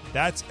seed.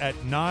 That's at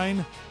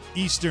 9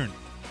 Eastern.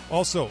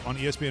 Also on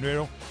ESPN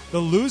Radio, the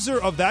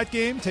loser of that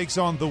game takes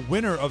on the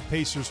winner of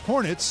Pacers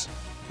Hornets.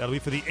 That'll be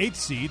for the 8th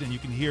seed, and you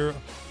can hear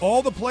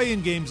all the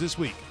play-in games this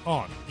week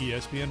on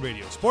ESPN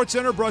Radio.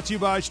 SportsCenter brought to you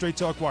by Straight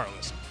Talk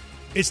Wireless.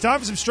 It's time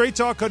for some Straight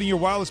Talk. Cutting your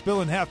wireless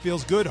bill in half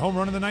feels good. Home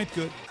run in the ninth,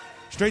 good.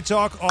 Straight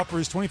Talk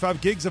offers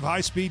 25 gigs of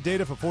high-speed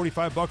data for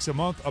 $45 a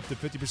month, up to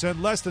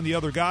 50% less than the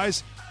other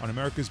guys on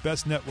America's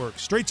best network.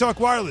 Straight Talk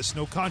Wireless,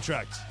 no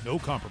contract, no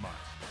compromise.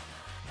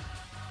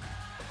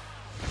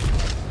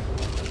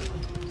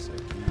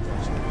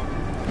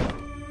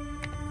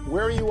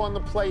 Where are you on the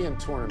play-in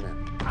tournament?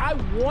 I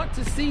want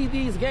to see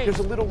these games.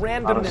 There's a little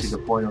randomness. I don't see the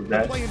point of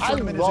that. The play-in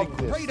tournament is a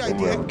great idea.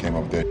 Whoever came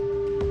up with that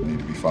need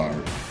to be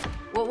fired.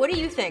 Well, what do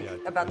you think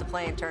about the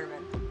play-in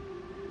tournament?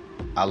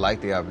 I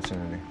like the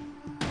opportunity.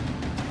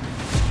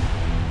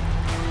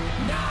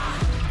 Nah,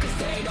 'cause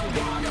they don't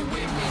want to win me.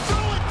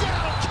 Throw it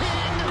down,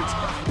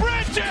 King!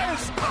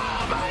 Bridges!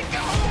 Oh, my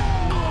God!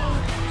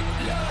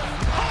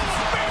 Oh,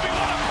 baby,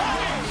 what a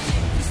play!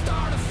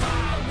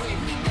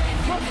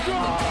 Let's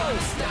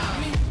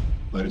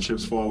go! Let the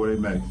chips fall where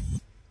they may.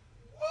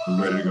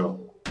 We're ready to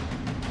go.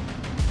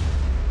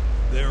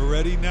 They're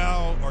ready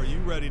now. Are you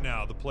ready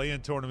now? The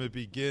play-in tournament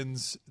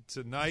begins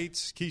tonight.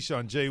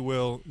 Keyshawn,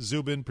 JWill,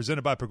 Zubin,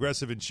 presented by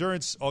Progressive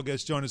Insurance. All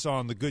guests join us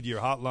on the Goodyear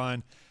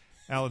Hotline.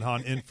 Alan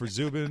Hahn in for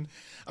Zubin.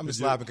 I'm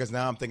just laughing because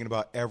now I'm thinking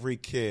about every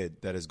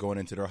kid that is going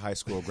into their high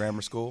school or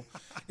grammar school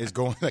is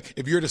going, like,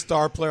 if you're the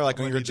star player, like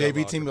on your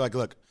JV team, you're like,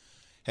 look,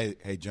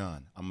 hey,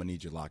 John, I'm going to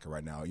need your locker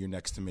right now. You're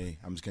next to me.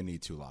 I'm just going to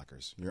need 2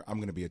 lockers. I'm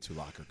going to be a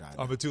 2-locker guy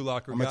now. I'm a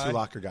 2-locker guy. I'm a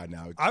 2-locker guy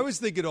now. I was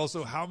thinking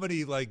also how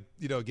many,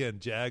 again,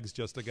 Jags,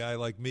 just a guy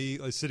like me,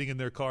 sitting in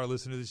their car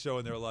listening to the show,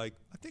 and they're like,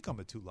 I think I'm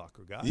a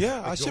 2-locker guy.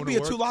 Yeah, I should be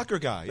a 2-locker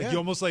guy. Yeah. You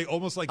almost like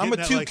I'm a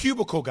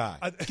 2-cubicle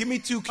guy. Give me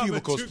 2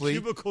 cubicles, please.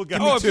 Cubicle guy.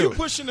 Oh, if you're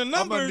pushing the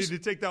numbers, I'm gonna need to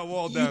take that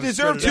wall down. You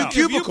deserve 2 cubicles.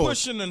 If you're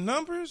pushing the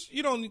numbers,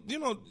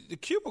 the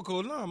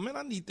cubicle. No, man,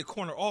 I need the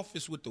corner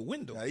office with the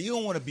window. Yeah, you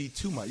don't want to be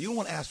too much. You don't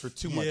want to ask for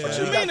too much. What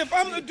you mean? If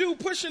I'm the dude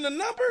pushing the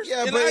numbers,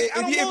 yeah, but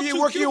if you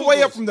work your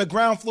way up from the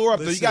ground floor up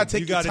there, you got to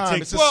take your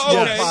time. It's a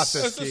slow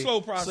process. It's a slow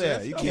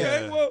process. Yeah, you can't.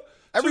 Okay, well,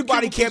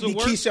 everybody can't be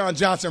Keyshawn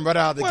Johnson right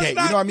out of the gate. You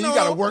know what I mean? You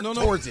got to work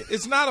towards it.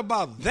 It's not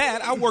about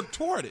that. I work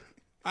toward it.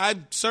 I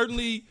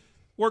certainly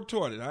work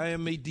toward it. I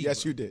am a diva.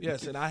 Yes, you did.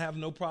 Yes, and I have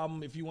no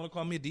problem. If you want to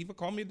call me a diva,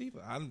 call me a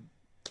diva.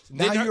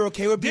 Now you're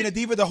okay with being a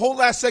diva? The whole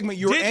last segment,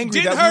 you were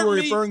angry that we were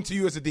referring to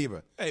you as a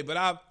diva. Hey,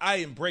 but I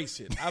embrace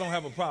it. I don't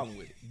have a problem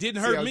with it.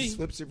 Didn't hurt me.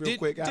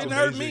 Didn't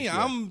hurt me.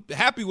 I'm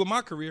happy with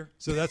my career.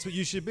 So that's what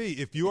you should be.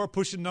 If you are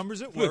pushing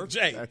numbers at work, look,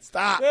 Jay,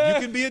 stop.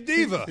 You can be a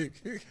diva.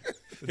 The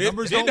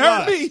numbers didn't don't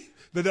hurt lie. me.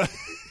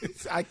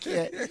 I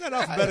can't. Isn't that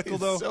alphabetical,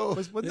 though?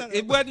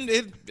 It wasn't.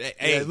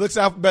 It looks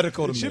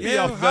alphabetical to me. It should be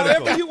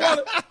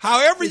alphabetical.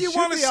 However you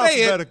want to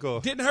say alphabetical.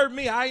 It. Didn't hurt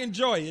me. I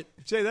enjoy it.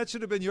 Jay, that should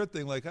have been your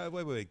thing. Like,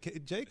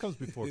 wait. Jay comes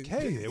before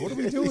K. What are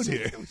we doing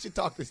here? We should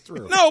talk this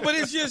through. No, but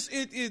it's just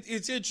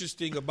it's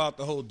interesting about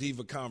the whole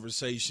diva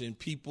conversation.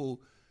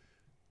 People,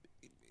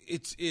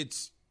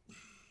 it's.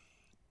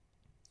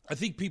 I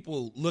think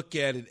people look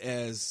at it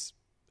as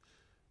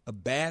a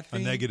bad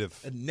thing,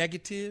 a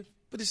negative.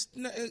 But it's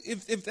not,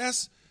 if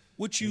that's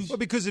what you. Well,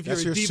 because if you're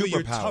a diva,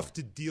 you're tough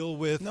to deal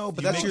with. No,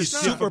 but that's your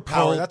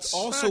superpower. That's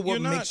also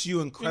what makes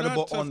you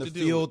incredible on the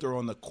field or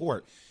on the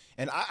court.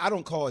 And I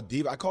don't call it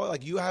diva. I call it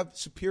like you have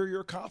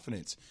superior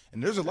confidence.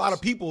 And there's a lot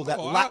of people that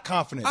lack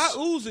confidence. I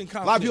ooze in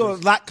confidence. A lot of people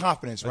lack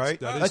confidence, right?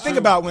 Like think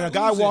about when a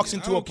guy walks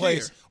into a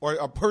place or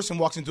a person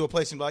walks into a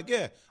place and be like,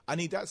 yeah, I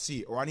need that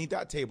seat or I need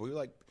that table. You're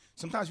like,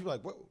 sometimes you're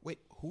like, wait,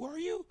 who are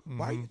you?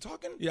 Why are you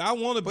talking? Yeah, I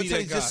want to be that guy.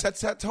 But it just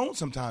sets that tone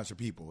sometimes for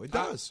people. It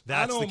does.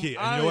 That's the key.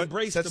 And you know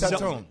what? Sets that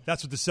tone.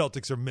 That's what the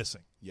Celtics are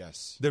missing.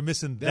 Yes. They're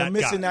missing that guy. They're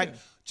missing that.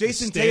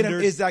 Jason Tatum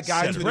is that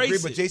guy to a degree,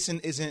 but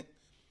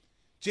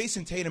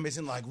Jason Tatum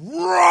isn't like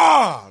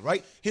raw,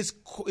 right? His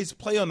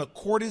play on the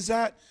court is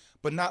that,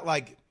 but not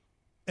like.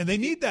 And they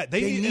need that.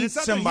 They need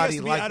somebody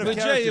like that. But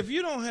Jay, if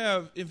you don't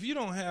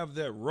have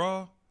that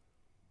raw,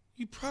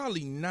 you're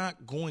probably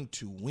not going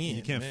to win.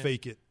 You can't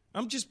fake it.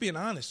 I'm just being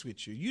honest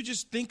with you. You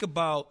just think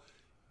about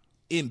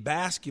in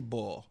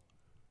basketball,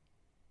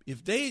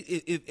 if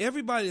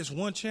everybody that's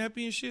won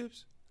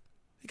championships,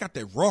 they got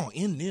that raw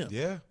in them.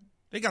 Yeah,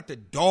 they got the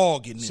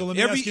dog in them. So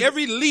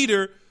every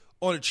leader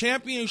on a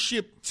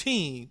championship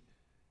team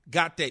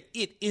got that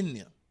it in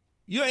them.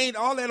 You ain't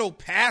all that old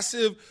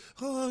passive.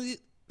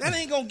 That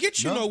ain't gonna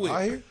get you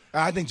nowhere.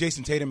 I think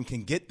Jason Tatum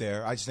can get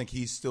there. I just think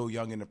he's still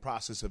young in the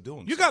process of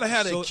doing. You got to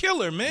have that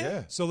killer, man.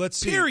 Yeah. So let's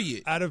see.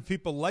 Period. Out of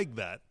people like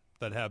that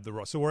have the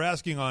raw. So we're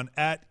asking on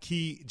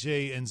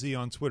 @KeyJNZ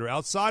on Twitter,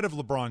 outside of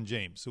LeBron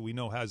James, who we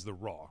know has the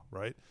raw,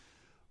 right?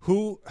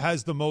 Who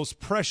has the most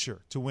pressure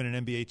to win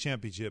an NBA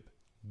championship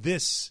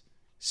this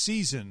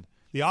season?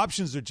 The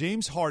options are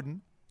James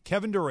Harden,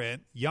 Kevin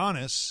Durant,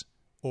 Giannis,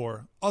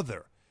 or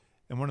other?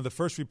 And one of the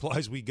first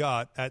replies we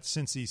got at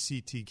Cincy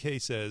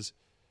CTK says,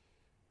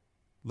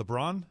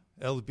 LeBron,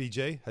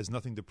 LBJ, has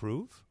nothing to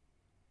prove?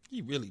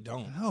 He really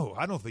don't. No,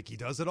 I don't think he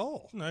does at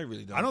all. No, he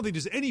really don't. I don't think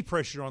there's any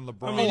pressure on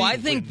LeBron. I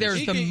think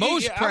there's the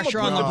most pressure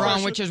on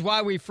LeBron, which is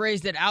why we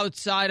phrased it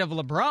outside of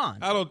LeBron.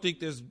 I don't think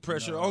there's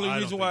pressure. No, Only I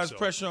reason don't why think it's so.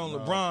 pressure on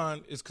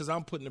LeBron is because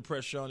I'm putting the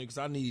pressure on you because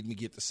I need him to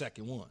get the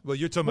second one. Well,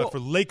 you're talking about for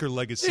Laker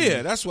legacy.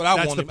 Yeah, that's what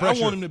I want him. I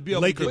want him to be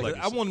able Laker to get.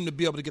 legacy. I want him to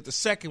be able to get the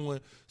second one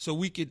so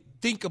we could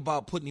think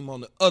about putting him on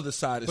the other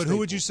side of But who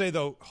would you say,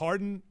 though,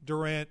 Harden,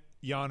 Durant,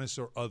 Giannis,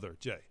 or other,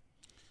 Jay?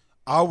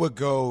 I would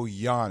go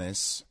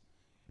Giannis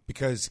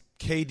because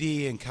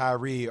KD and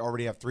Kyrie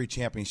already have 3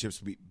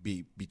 championships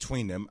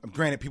between them.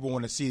 Granted, people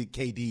want to see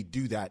KD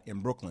do that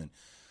in Brooklyn.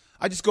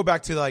 I just go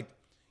back to,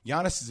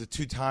 Giannis is a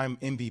 2-time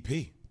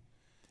MVP.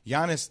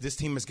 Giannis, this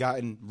team has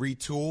gotten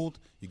retooled.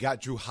 You got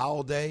Drew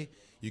Holiday.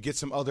 You get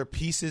some other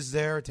pieces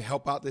there to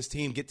help out this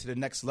team get to the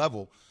next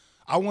level.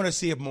 I want to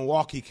see if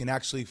Milwaukee can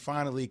actually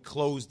finally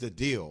close the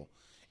deal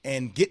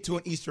and get to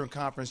an Eastern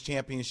Conference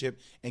championship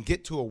and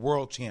get to a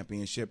world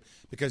championship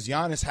because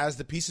Giannis has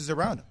the pieces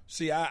around him.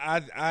 See,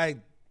 I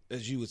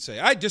as you would say,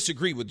 I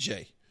disagree with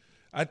Jay.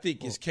 I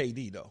think it's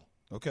KD, though.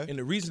 Okay. And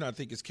the reason I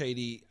think it's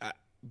KD,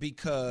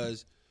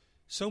 because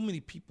so many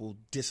people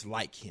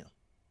dislike him.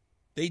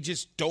 They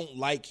just don't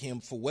like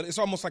him for what – it's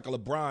almost like a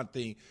LeBron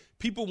thing.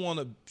 People want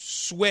to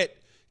sweat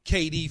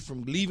KD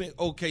from leaving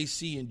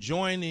OKC and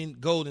joining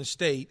Golden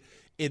State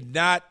and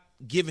not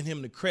giving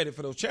him the credit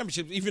for those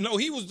championships, even though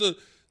he was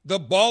the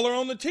baller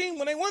on the team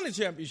when they won the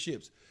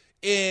championships.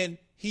 And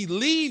he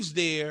leaves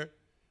there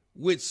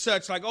with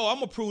such I'm going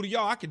to prove to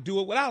y'all I can do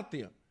it without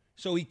them.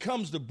 So he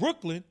comes to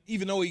Brooklyn,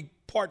 even though he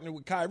partnered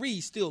with Kyrie,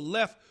 he still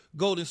left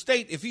Golden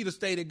State. If he'd have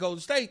stayed at Golden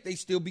State, they'd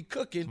still be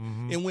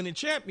cooking and winning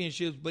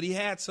championships. But he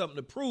had something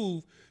to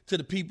prove to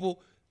the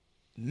people,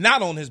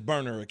 not on his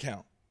burner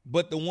account,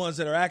 but the ones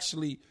that are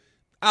actually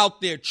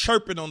out there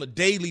chirping on a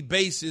daily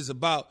basis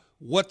about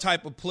what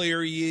type of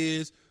player he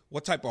is,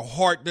 what type of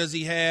heart does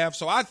he have.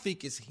 So I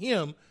think it's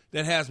him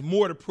that has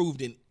more to prove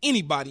than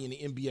anybody in the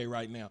NBA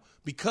right now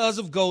because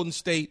of Golden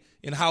State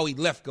and how he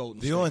left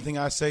Golden State. The only thing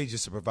I say,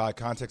 just to provide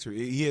context,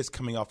 he is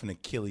coming off an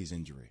Achilles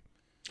injury.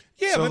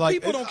 Yeah, So, but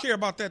people don't care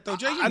about that, though,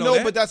 Jay. I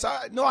know, but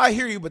I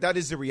hear you, but that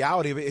is the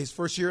reality of it. His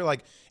first year,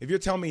 if you're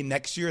telling me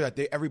next year that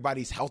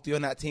everybody's healthy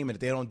on that team and if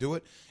they don't do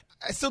it,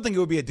 I still think it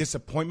would be a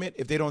disappointment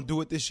if they don't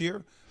do it this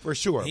year, for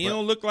sure. He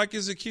don't look like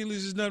his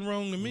Achilles is nothing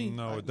wrong to me.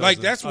 No, it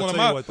like doesn't.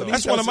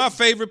 that's one of my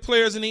favorite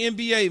players in the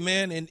NBA,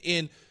 man.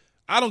 And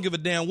I don't give a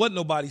damn what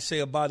nobody say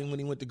about him when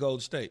he went to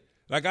Golden State.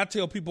 Like I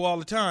tell people all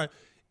the time,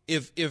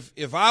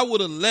 if I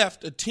would have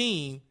left a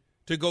team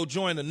to go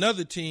join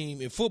another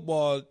team in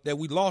football that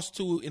we lost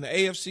to in the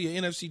AFC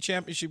or NFC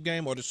championship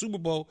game or the Super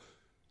Bowl,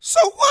 so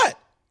what?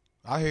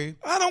 I hear you.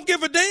 I don't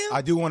give a damn.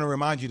 I do want to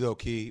remind you, though,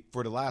 Key,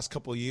 for the last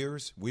couple of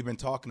years, we've been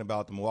talking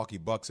about the Milwaukee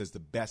Bucks as the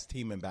best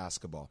team in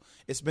basketball.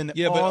 It's been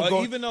hear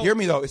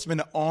me, though. It's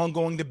been an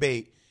ongoing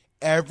debate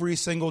every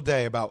single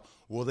day about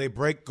will they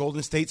break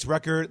Golden State's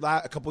record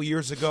a couple of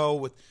years ago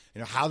with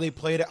how they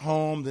played at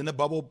home, then the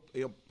bubble,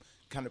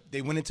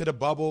 they went into the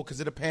bubble because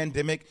of the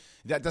pandemic.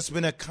 That's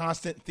been a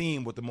constant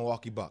theme with the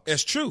Milwaukee Bucks.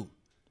 That's true.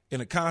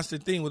 And a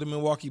constant theme with the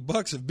Milwaukee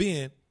Bucks have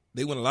been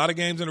they win a lot of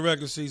games in the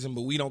regular season,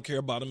 but we don't care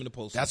about them in the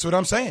postseason. That's what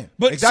I'm saying.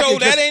 But exactly, so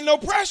that ain't no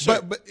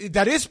pressure. But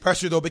that is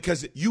pressure, though,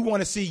 because you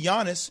want to see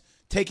Giannis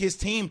take his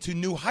team to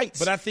new heights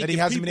but I think that he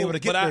hasn't been able to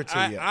get there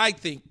to yet. I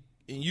think,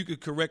 and you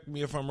could correct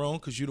me if I'm wrong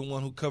because you're the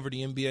one who covered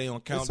the NBA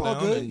on Countdown. It's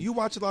all good. You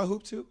watch a lot of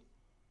hoop, too?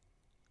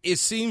 It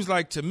seems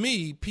like, to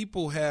me,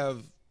 people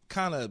have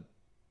kind of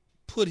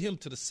put him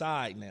to the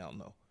side now,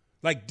 though.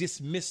 Like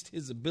dismissed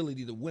his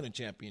ability to win a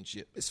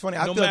championship. It's funny.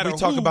 I feel like we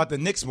talk about the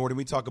Knicks more than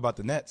we talk about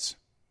the Nets.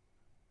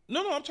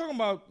 No, I'm talking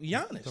about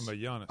Giannis. Talking about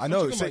Giannis. I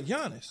know. I'm talking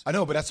about Giannis. I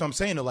know, but that's what I'm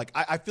saying. Though. Like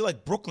I feel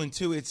like Brooklyn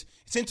too. It's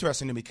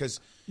interesting to me because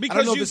I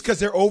don't know if it's because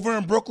they're over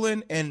in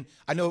Brooklyn, and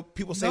I know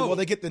people say, well,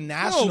 they get the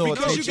national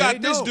attention. You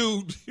got this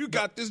dude. You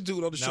got this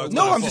dude on the show.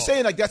 No, I'm just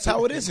saying like that's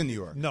how it is in New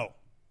York. No,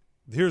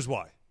 here's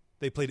why.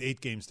 They played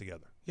 8 games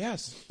together.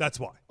 Yes, that's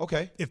why.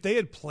 Okay, if they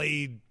had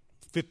played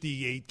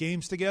 58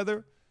 games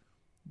together,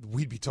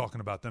 we'd be talking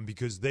about them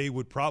because they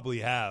would probably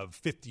have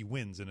 50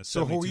 wins in a 72-game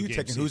So who are you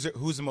taking? season.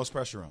 Who's the most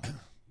pressure on?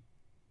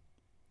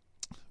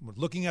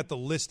 Looking at the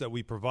list that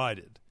we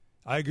provided,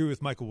 I agree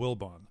with Michael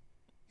Wilbon.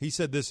 He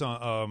said this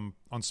on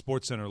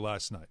SportsCenter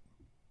last night.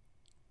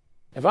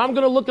 If I'm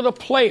going to look at a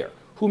player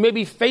who may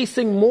be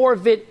facing more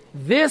of it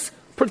this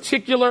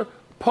particular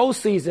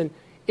postseason,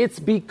 it's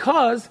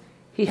because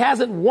he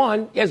hasn't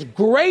won. As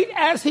great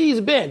as he's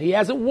been, he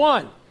hasn't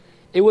won.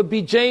 It would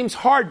be James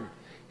Harden.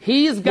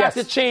 He's got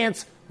the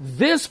chance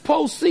this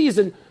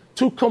postseason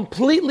to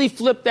completely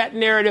flip that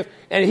narrative.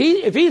 And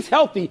if he's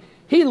healthy,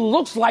 he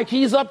looks like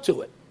he's up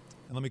to it.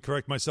 And let me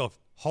correct myself,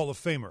 Hall of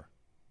Famer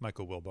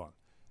Michael Wilbon.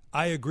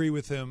 I agree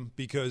with him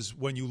because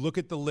when you look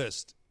at the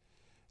list,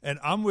 and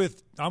I'm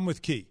with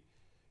Key.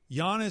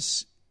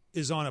 Giannis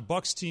is on a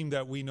Bucks team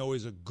that we know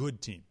is a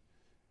good team.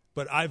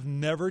 But I've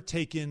never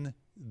taken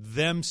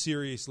them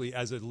seriously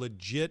as a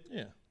legit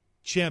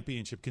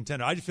championship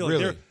contender. I just feel like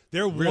Really?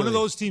 they're one of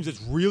those teams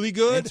that's really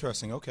good.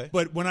 Interesting, okay.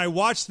 But when I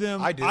watch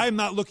them, I do. I'm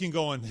not looking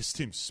going, this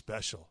team's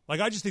special. Like,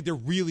 I just think they're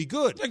really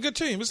good. They're a good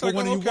team. It's But like,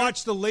 when you okay.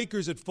 watch the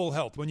Lakers at full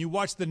health, when you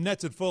watch the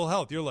Nets at full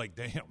health, you're like,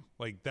 damn,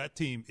 like that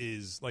team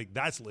is like,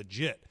 that's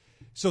legit.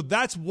 So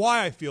that's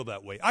why I feel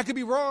that way. I could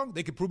be wrong.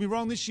 They could prove me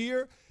wrong this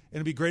year, and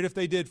it'd be great if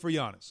they did for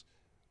Giannis.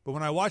 But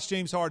when I watch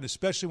James Harden,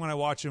 especially when I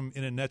watch him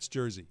in a Nets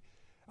jersey,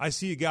 I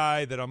see a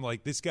guy that I'm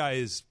like, this guy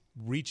is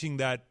reaching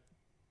that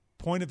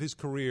point of his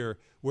career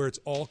where it's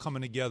all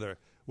coming together,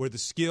 where the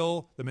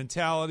skill, the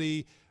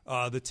mentality,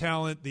 the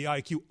talent, the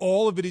IQ,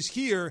 all of it is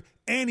here,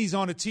 and he's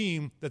on a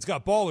team that's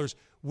got ballers,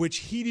 which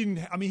he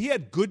didn't – I mean, he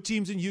had good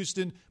teams in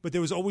Houston, but there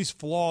was always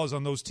flaws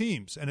on those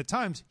teams, and at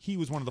times he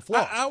was one of the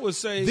flaws. I would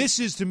say – this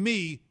is, to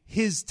me,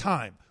 his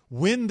time.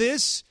 Win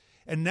this,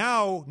 and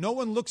now no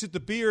one looks at the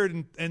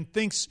beard and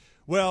thinks –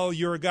 well,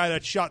 you're a guy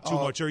that shot too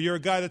much, or you're a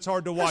guy that's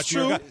hard to watch.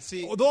 That's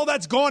true. All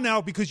that's gone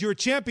now because you're a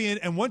champion,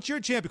 and once you're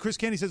a champion, Chris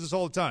Kenny says this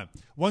all the time,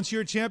 once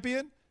you're a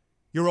champion,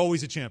 you're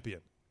always a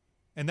champion.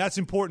 And that's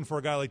important for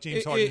a guy like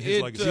James Harden and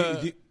his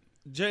legacy.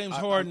 James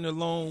Harden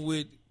along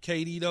with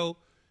KD, though,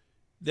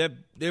 they're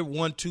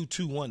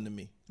 1-2-2-1 to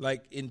me,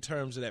 like in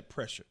terms of that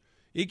pressure.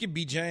 It could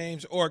be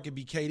James or it could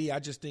be KD. I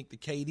just think the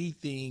KD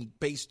thing,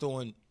 based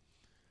on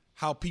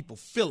how people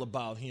feel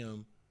about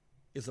him,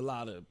 is a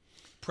lot of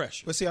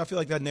pressure. But see, I feel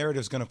like that narrative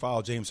is going to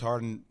follow James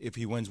Harden if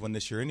he wins one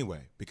this year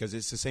anyway, because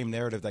it's the same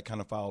narrative that kind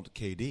of followed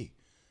KD,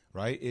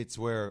 right? It's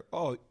where,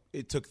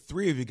 it took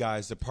three of you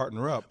guys to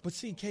partner up. But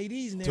see,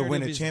 KD's narrative to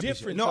win a is championship.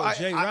 different, No, though,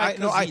 Jay, right?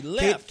 Because he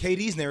left.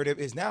 KD's narrative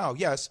is now,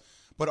 yes,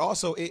 but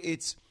also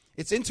it's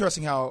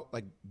interesting how,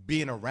 like,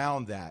 being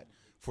around that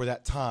for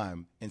that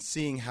time and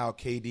seeing how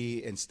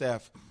KD and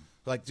Steph,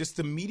 like, just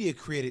the media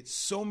created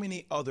so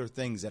many other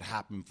things that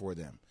happened for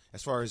them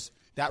as far as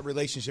that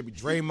relationship with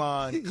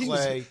Draymond,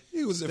 Clay.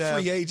 He was Steph.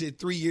 a free agent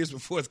 3 years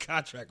before his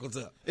contract was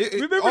up.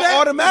 Remember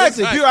that?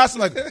 Automatically. People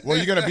asking, like, well,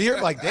 you're going to be here?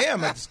 Like,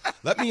 damn,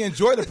 let me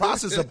enjoy the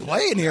process of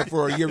playing here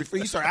for a year before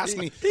you start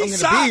asking me if I'm going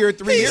to be here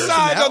 3 years from now.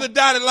 He signed on the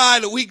dotted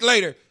line a week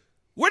later.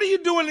 What are you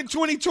doing in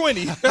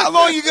 2020? How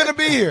long are you going to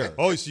be here?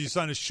 Oh, so you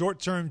signed a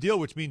short-term deal,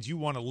 which means you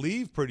want to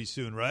leave pretty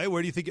soon, right?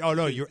 Where do you think – oh,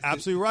 no, you're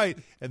absolutely right.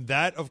 And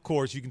that, of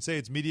course, you can say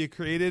it's media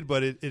created,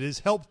 but it is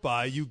helped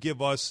by you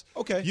give us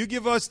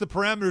the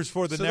parameters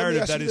for the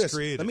narrative that is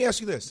created. Let me ask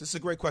you this. This is a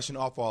great question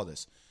off all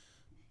this.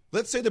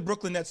 Let's say the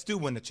Brooklyn Nets do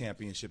win the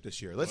championship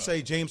this year. Let's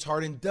say James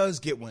Harden does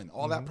get win.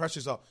 All that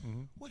pressure's off.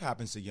 What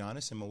happens to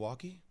Giannis in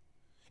Milwaukee?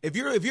 If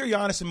you're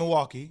Giannis in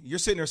Milwaukee, you're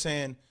sitting there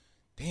saying –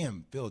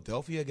 damn,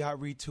 Philadelphia got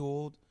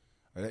retooled.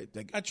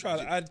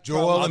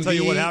 I'll tell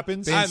you what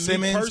happens. Ben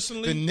Simmons,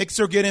 the Knicks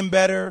are getting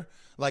better.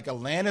 Like,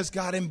 Atlanta's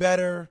gotten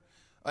better.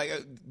 Like,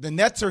 the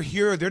Nets are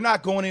here. They're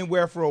not going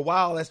anywhere for a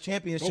while. That's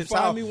championships. Go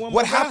find me one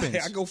what more happens?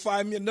 Guy. I go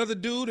find me another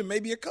dude and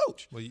maybe a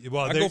coach. I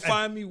go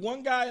find me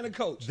one guy and a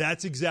coach.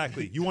 That's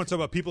exactly. You want to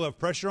talk about people who have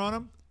pressure on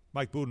them?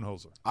 Mike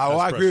Budenholzer. Oh,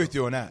 I agree with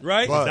you on that.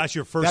 Right? But that's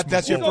your first move.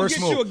 That's your first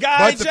move. You a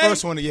guy, but the Jay,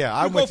 first one, yeah.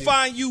 I go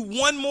find you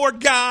one more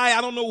guy.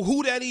 I don't know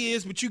who that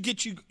is, but you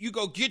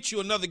go get you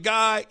another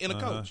guy and a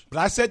coach. But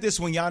I said this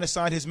when Giannis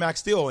signed his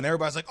max deal, and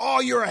everybody's like,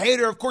 oh, you're a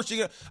hater. Of course you're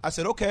going to. I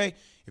said, okay,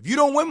 if you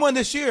don't win one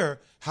this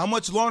year, how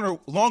much longer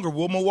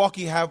will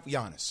Milwaukee have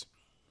Giannis?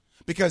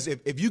 Because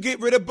if you get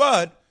rid of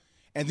Bud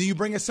and then you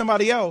bring in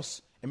somebody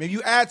else, and maybe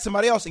you add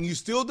somebody else and you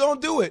still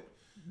don't do it,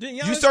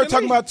 you start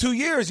talking about 2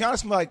 years.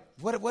 Giannis be like,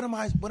 what am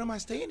I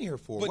staying here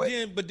for? But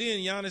then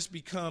Giannis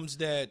becomes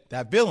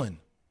that villain.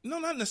 No,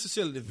 not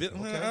necessarily the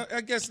villain. Okay.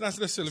 I guess not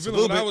necessarily the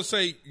villain. But I would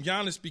say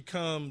Giannis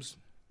becomes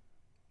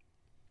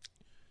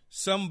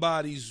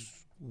somebody's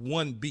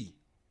 1B.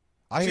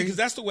 Because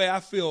that's the way I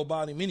feel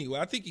about him anyway.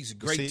 I think he's a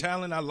great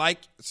talent. I like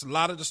a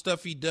lot of the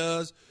stuff he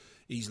does.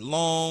 He's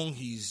long.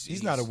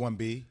 He's not a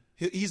 1B.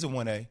 He's a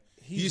 1A.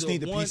 You just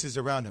need the pieces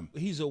around him.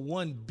 He's a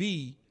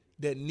 1B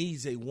that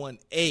needs a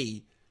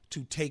 1A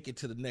to take it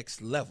to the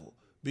next level,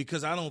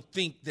 because I don't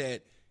think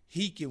that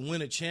he can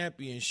win a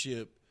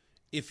championship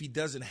if he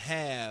doesn't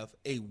have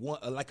a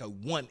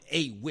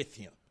 1A with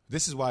him.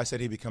 This is why I said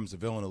he becomes a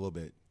villain a little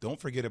bit. Don't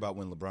forget about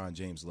when LeBron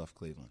James left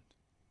Cleveland.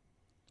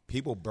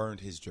 People burned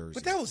his jersey.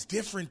 But that was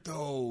different,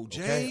 though,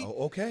 Jay.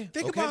 Okay.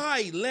 Think about how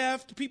he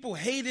left. People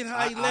hated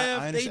how he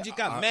left. They just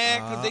got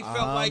mad because they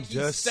felt like he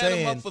set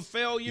him up for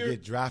failure. You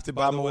get drafted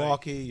by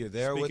Milwaukee. You're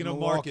there with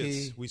Milwaukee. Speaking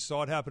of markets, we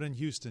saw it happen in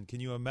Houston. Can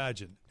you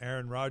imagine?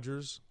 Aaron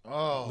Rodgers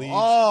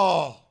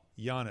leaves.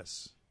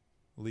 Giannis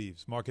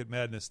leaves. Market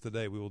madness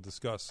today. We will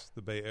discuss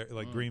the Bay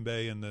Area, Green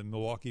Bay and the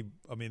Milwaukee.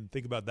 I mean,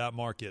 think about that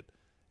market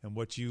and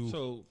what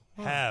you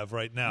have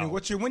right now. I mean,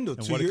 what's your window?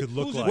 And 2 what years? it could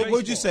look like. What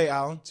would you say,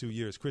 Alan? 2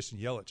 years. Christian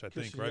Yelich, I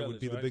think, right? Would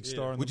be the big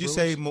star. Would you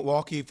say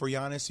Milwaukee for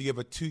Giannis? You have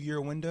a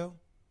 2-year window?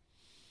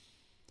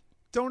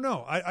 Don't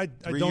know. I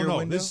don't know.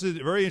 Window? This is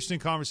a very interesting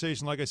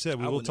conversation. Like I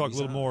said, we will talk a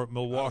little more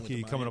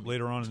Milwaukee coming up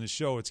later on in the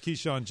show. It's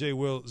Keyshawn,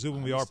 JWill,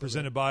 Zubin. We are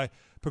presented by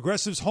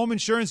Progressive's Home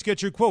Insurance.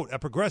 Get your quote at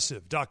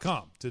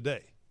progressive.com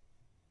today.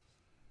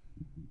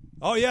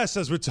 Oh, yes,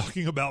 as we're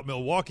talking about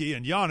Milwaukee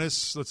and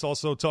Giannis, let's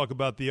also talk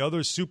about the other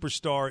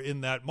superstar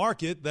in that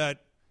market that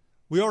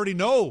we already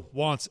know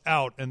wants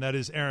out, and that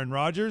is Aaron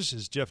Rodgers.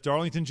 As Jeff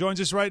Darlington joins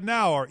us right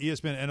now, our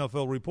ESPN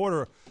NFL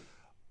reporter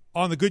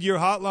on the Goodyear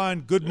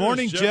Hotline. Good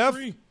morning, Jeff.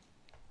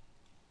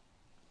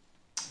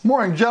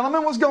 Morning,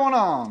 gentlemen. What's going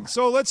on?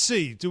 So let's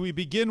see. Do we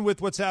begin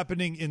with what's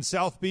happening in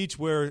South Beach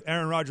where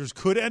Aaron Rodgers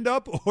could end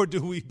up, or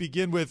do we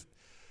begin with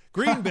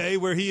Green Bay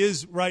where he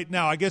is right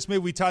now? I guess maybe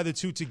we tie the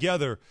two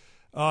together.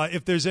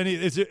 If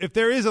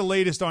there is a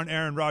latest on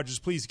Aaron Rodgers,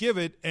 please give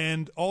it.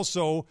 And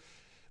also,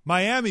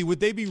 Miami,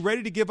 would they be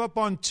ready to give up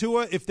on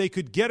Tua if they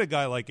could get a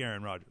guy like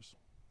Aaron Rodgers?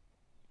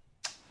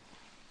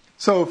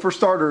 So, for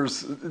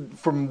starters,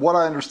 from what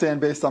I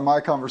understand based on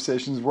my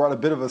conversations, we're at a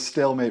bit of a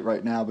stalemate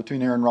right now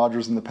between Aaron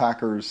Rodgers and the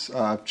Packers.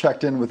 I've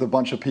checked in with a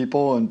bunch of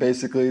people, and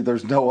basically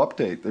there's no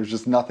update. There's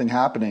just nothing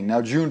happening.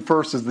 Now, June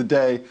 1st is the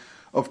day,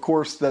 of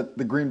course, that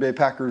the Green Bay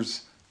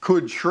Packers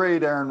could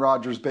trade Aaron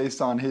Rodgers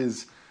based on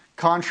his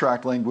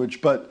contract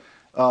language, but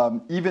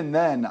even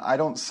then, I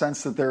don't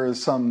sense that there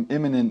is some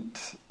imminent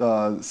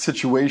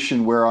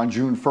situation where on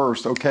June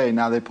 1st, okay,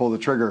 now they pull the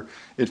trigger.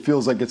 It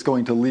feels like it's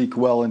going to leak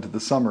well into the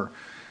summer.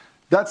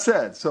 That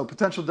said, so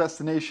potential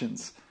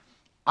destinations.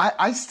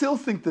 I still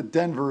think that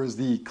Denver is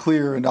the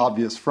clear and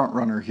obvious front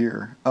runner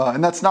here,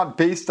 and that's not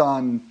based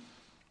on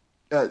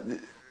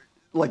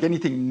like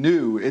anything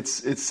new.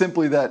 It's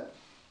simply that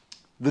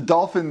the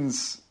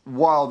Dolphins,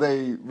 while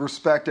they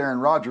respect Aaron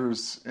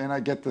Rodgers, and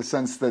I get the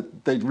sense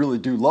that they really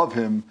do love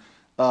him,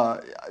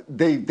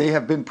 they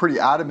have been pretty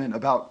adamant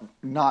about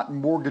not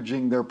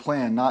mortgaging their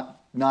plan,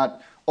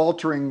 not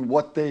altering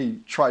what they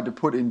tried to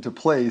put into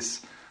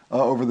place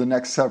over the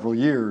next several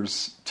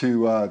years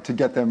to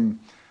get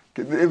them.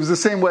 It was the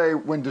same way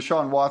when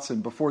Deshaun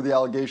Watson, before the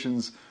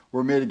allegations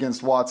were made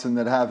against Watson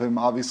that have him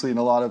obviously in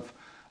a lot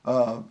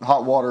of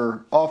hot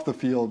water off the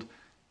field.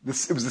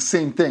 It was the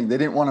same thing. They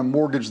didn't want to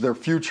mortgage their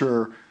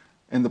future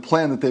and the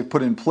plan that they've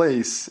put in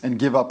place and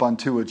give up on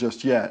Tua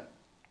just yet.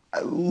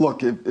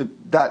 Look,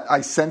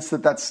 I sense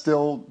that that's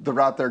still the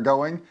route they're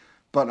going,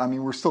 but I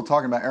mean, we're still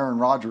talking about Aaron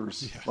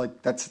Rodgers. Yeah.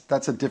 Like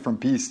that's a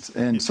different beast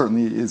and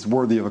certainly is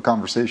worthy of a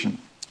conversation.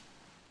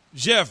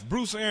 Jeff,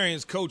 Bruce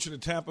Arians, coach of the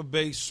Tampa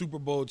Bay Super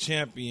Bowl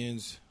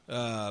champions,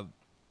 on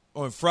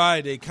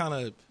Friday kind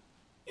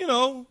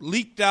of,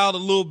 leaked out a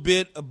little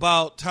bit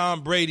about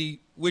Tom Brady,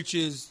 which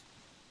is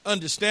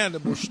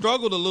understandable,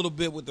 struggled a little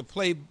bit with the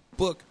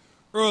playbook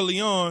early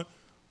on.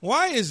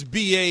 Why is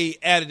BA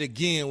at it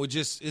again?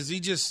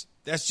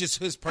 That's just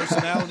his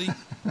personality?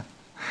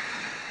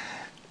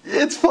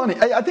 It's funny.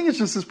 I think it's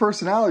just his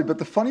personality, but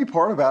the funny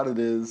part about it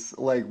is,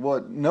 like,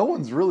 what no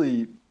one's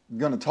really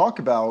going to talk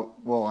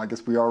about, well, I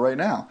guess we are right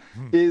now,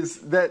 is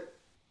that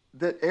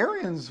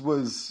Arians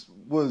was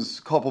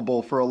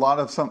culpable for a lot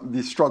of some of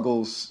these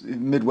struggles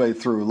midway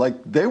through. Like,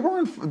 they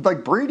weren't,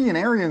 like, Brady and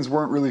Arians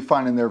weren't really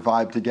finding their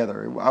vibe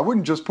together. I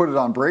wouldn't just put it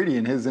on Brady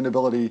and his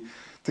inability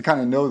to kind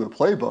of know the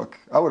playbook.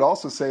 I would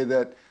also say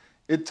that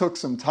it took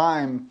some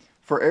time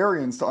for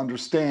Arians to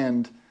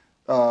understand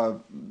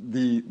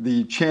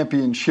the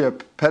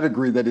championship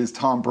pedigree that is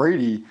Tom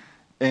Brady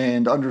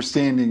and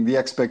understanding the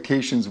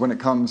expectations when it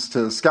comes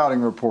to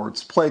scouting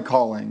reports, play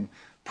calling,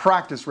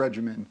 practice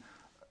regimen,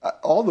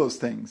 all those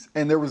things.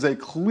 And there was a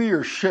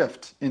clear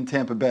shift in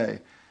Tampa Bay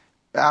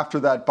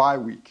after that bye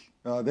week.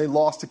 They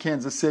lost to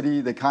Kansas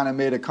City. They kind of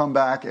made a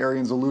comeback.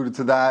 Arians alluded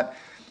to that.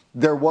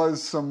 There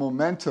was some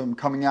momentum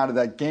coming out of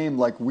that game,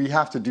 like we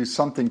have to do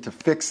something to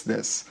fix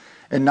this,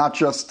 and not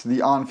just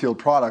the on-field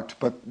product,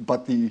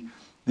 but the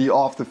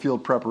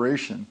off-the-field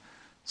preparation.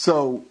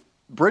 So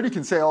Brady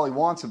can say all he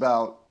wants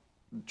about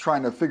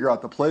trying to figure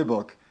out the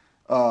playbook.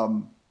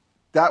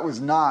 That was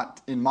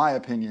not, in my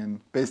opinion,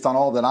 based on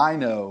all that I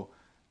know,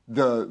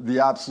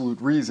 the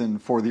absolute reason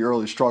for the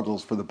early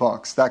struggles for the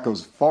Bucs. That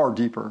goes far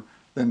deeper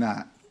than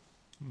that.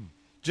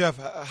 Jeff,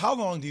 how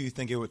long do you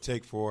think it would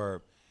take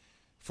for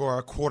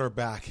a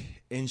quarterback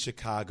in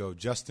Chicago,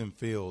 Justin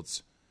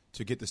Fields,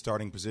 to get the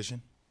starting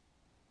position?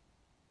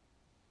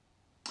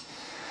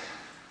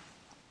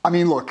 I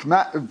mean, look,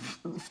 Matt,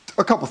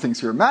 a couple things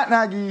here. Matt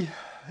Nagy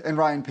and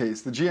Ryan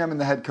Pace, the GM and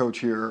the head coach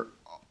here,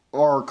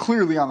 are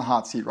clearly on the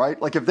hot seat,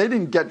 right? Like, if they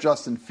didn't get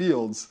Justin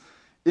Fields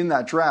in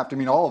that draft, I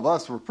mean, all of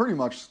us were pretty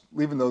much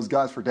leaving those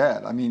guys for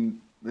dead. I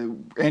mean,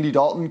 Andy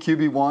Dalton,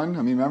 QB1,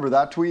 I mean, remember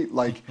that tweet?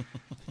 Like,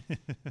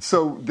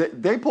 so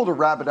they pulled a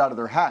rabbit out of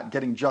their hat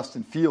getting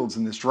Justin Fields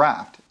in this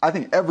draft. I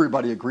think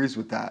everybody agrees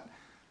with that.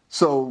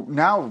 So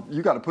now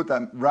you got to put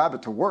that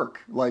rabbit to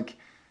work. Like,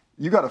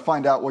 you got to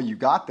find out what you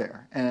got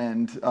there.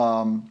 And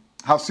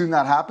how soon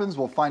that happens,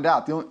 we'll find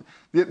out.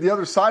 The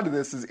other side of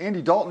this is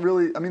Andy Dalton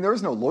really, I mean, there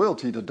is no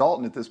loyalty to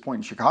Dalton at this point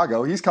in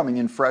Chicago. He's coming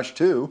in fresh,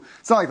 too.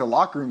 It's not like the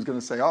locker room's going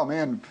to say, oh,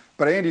 man,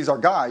 but Andy's our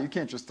guy. You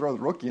can't just throw the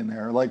rookie in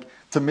there. Like,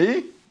 to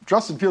me,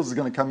 Justin Fields is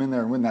going to come in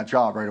there and win that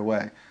job right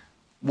away.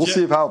 We'll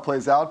see how it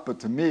plays out, but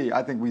to me,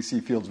 I think we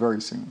see Fields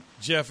very soon.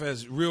 Jeff,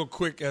 as real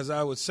quick as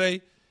I would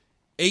say,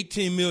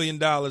 $18 million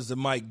to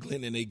Mike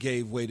Glennon, they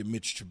gave way to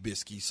Mitch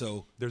Trubisky.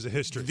 So there's a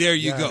history. There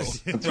you go.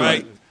 That's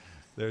right.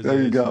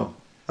 There you go.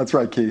 That's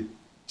right, Key.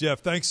 Jeff,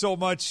 thanks so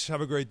much.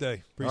 Have a great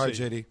day.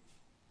 Appreciate it. JD.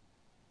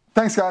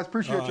 Thanks, guys.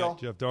 Appreciate y'all.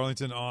 Jeff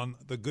Darlington on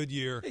the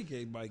Goodyear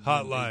Mike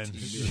hotline.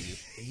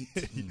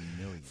 $18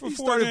 million. For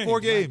 4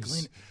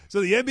 games.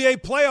 So the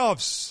NBA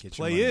playoffs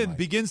play-in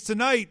begins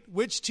tonight.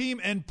 Which team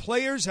and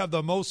players have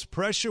the most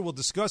pressure? We'll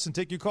discuss and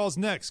take your calls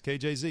next.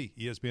 KJZ,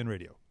 ESPN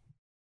Radio.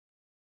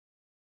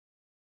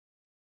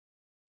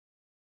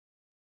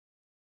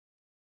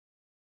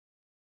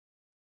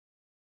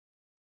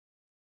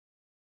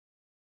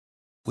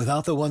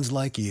 Without the ones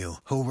like you,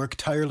 who work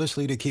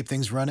tirelessly to keep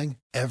things running,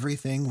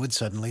 everything would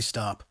suddenly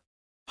stop.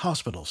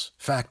 Hospitals,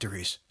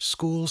 factories,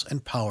 schools,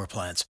 and power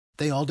plants,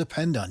 they all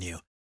depend on you.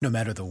 No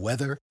matter the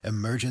weather,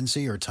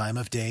 emergency, or time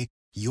of day,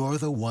 you're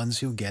the ones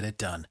who get it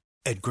done.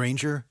 At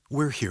Grainger,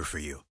 we're here for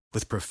you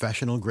with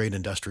professional-grade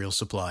industrial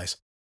supplies.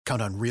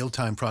 Count on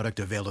real-time product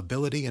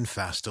availability and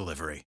fast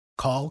delivery.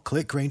 Call,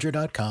 click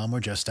Grainger.com, or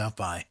just stop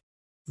by.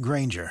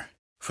 Grainger,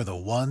 for the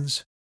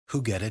ones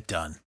who get it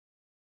done.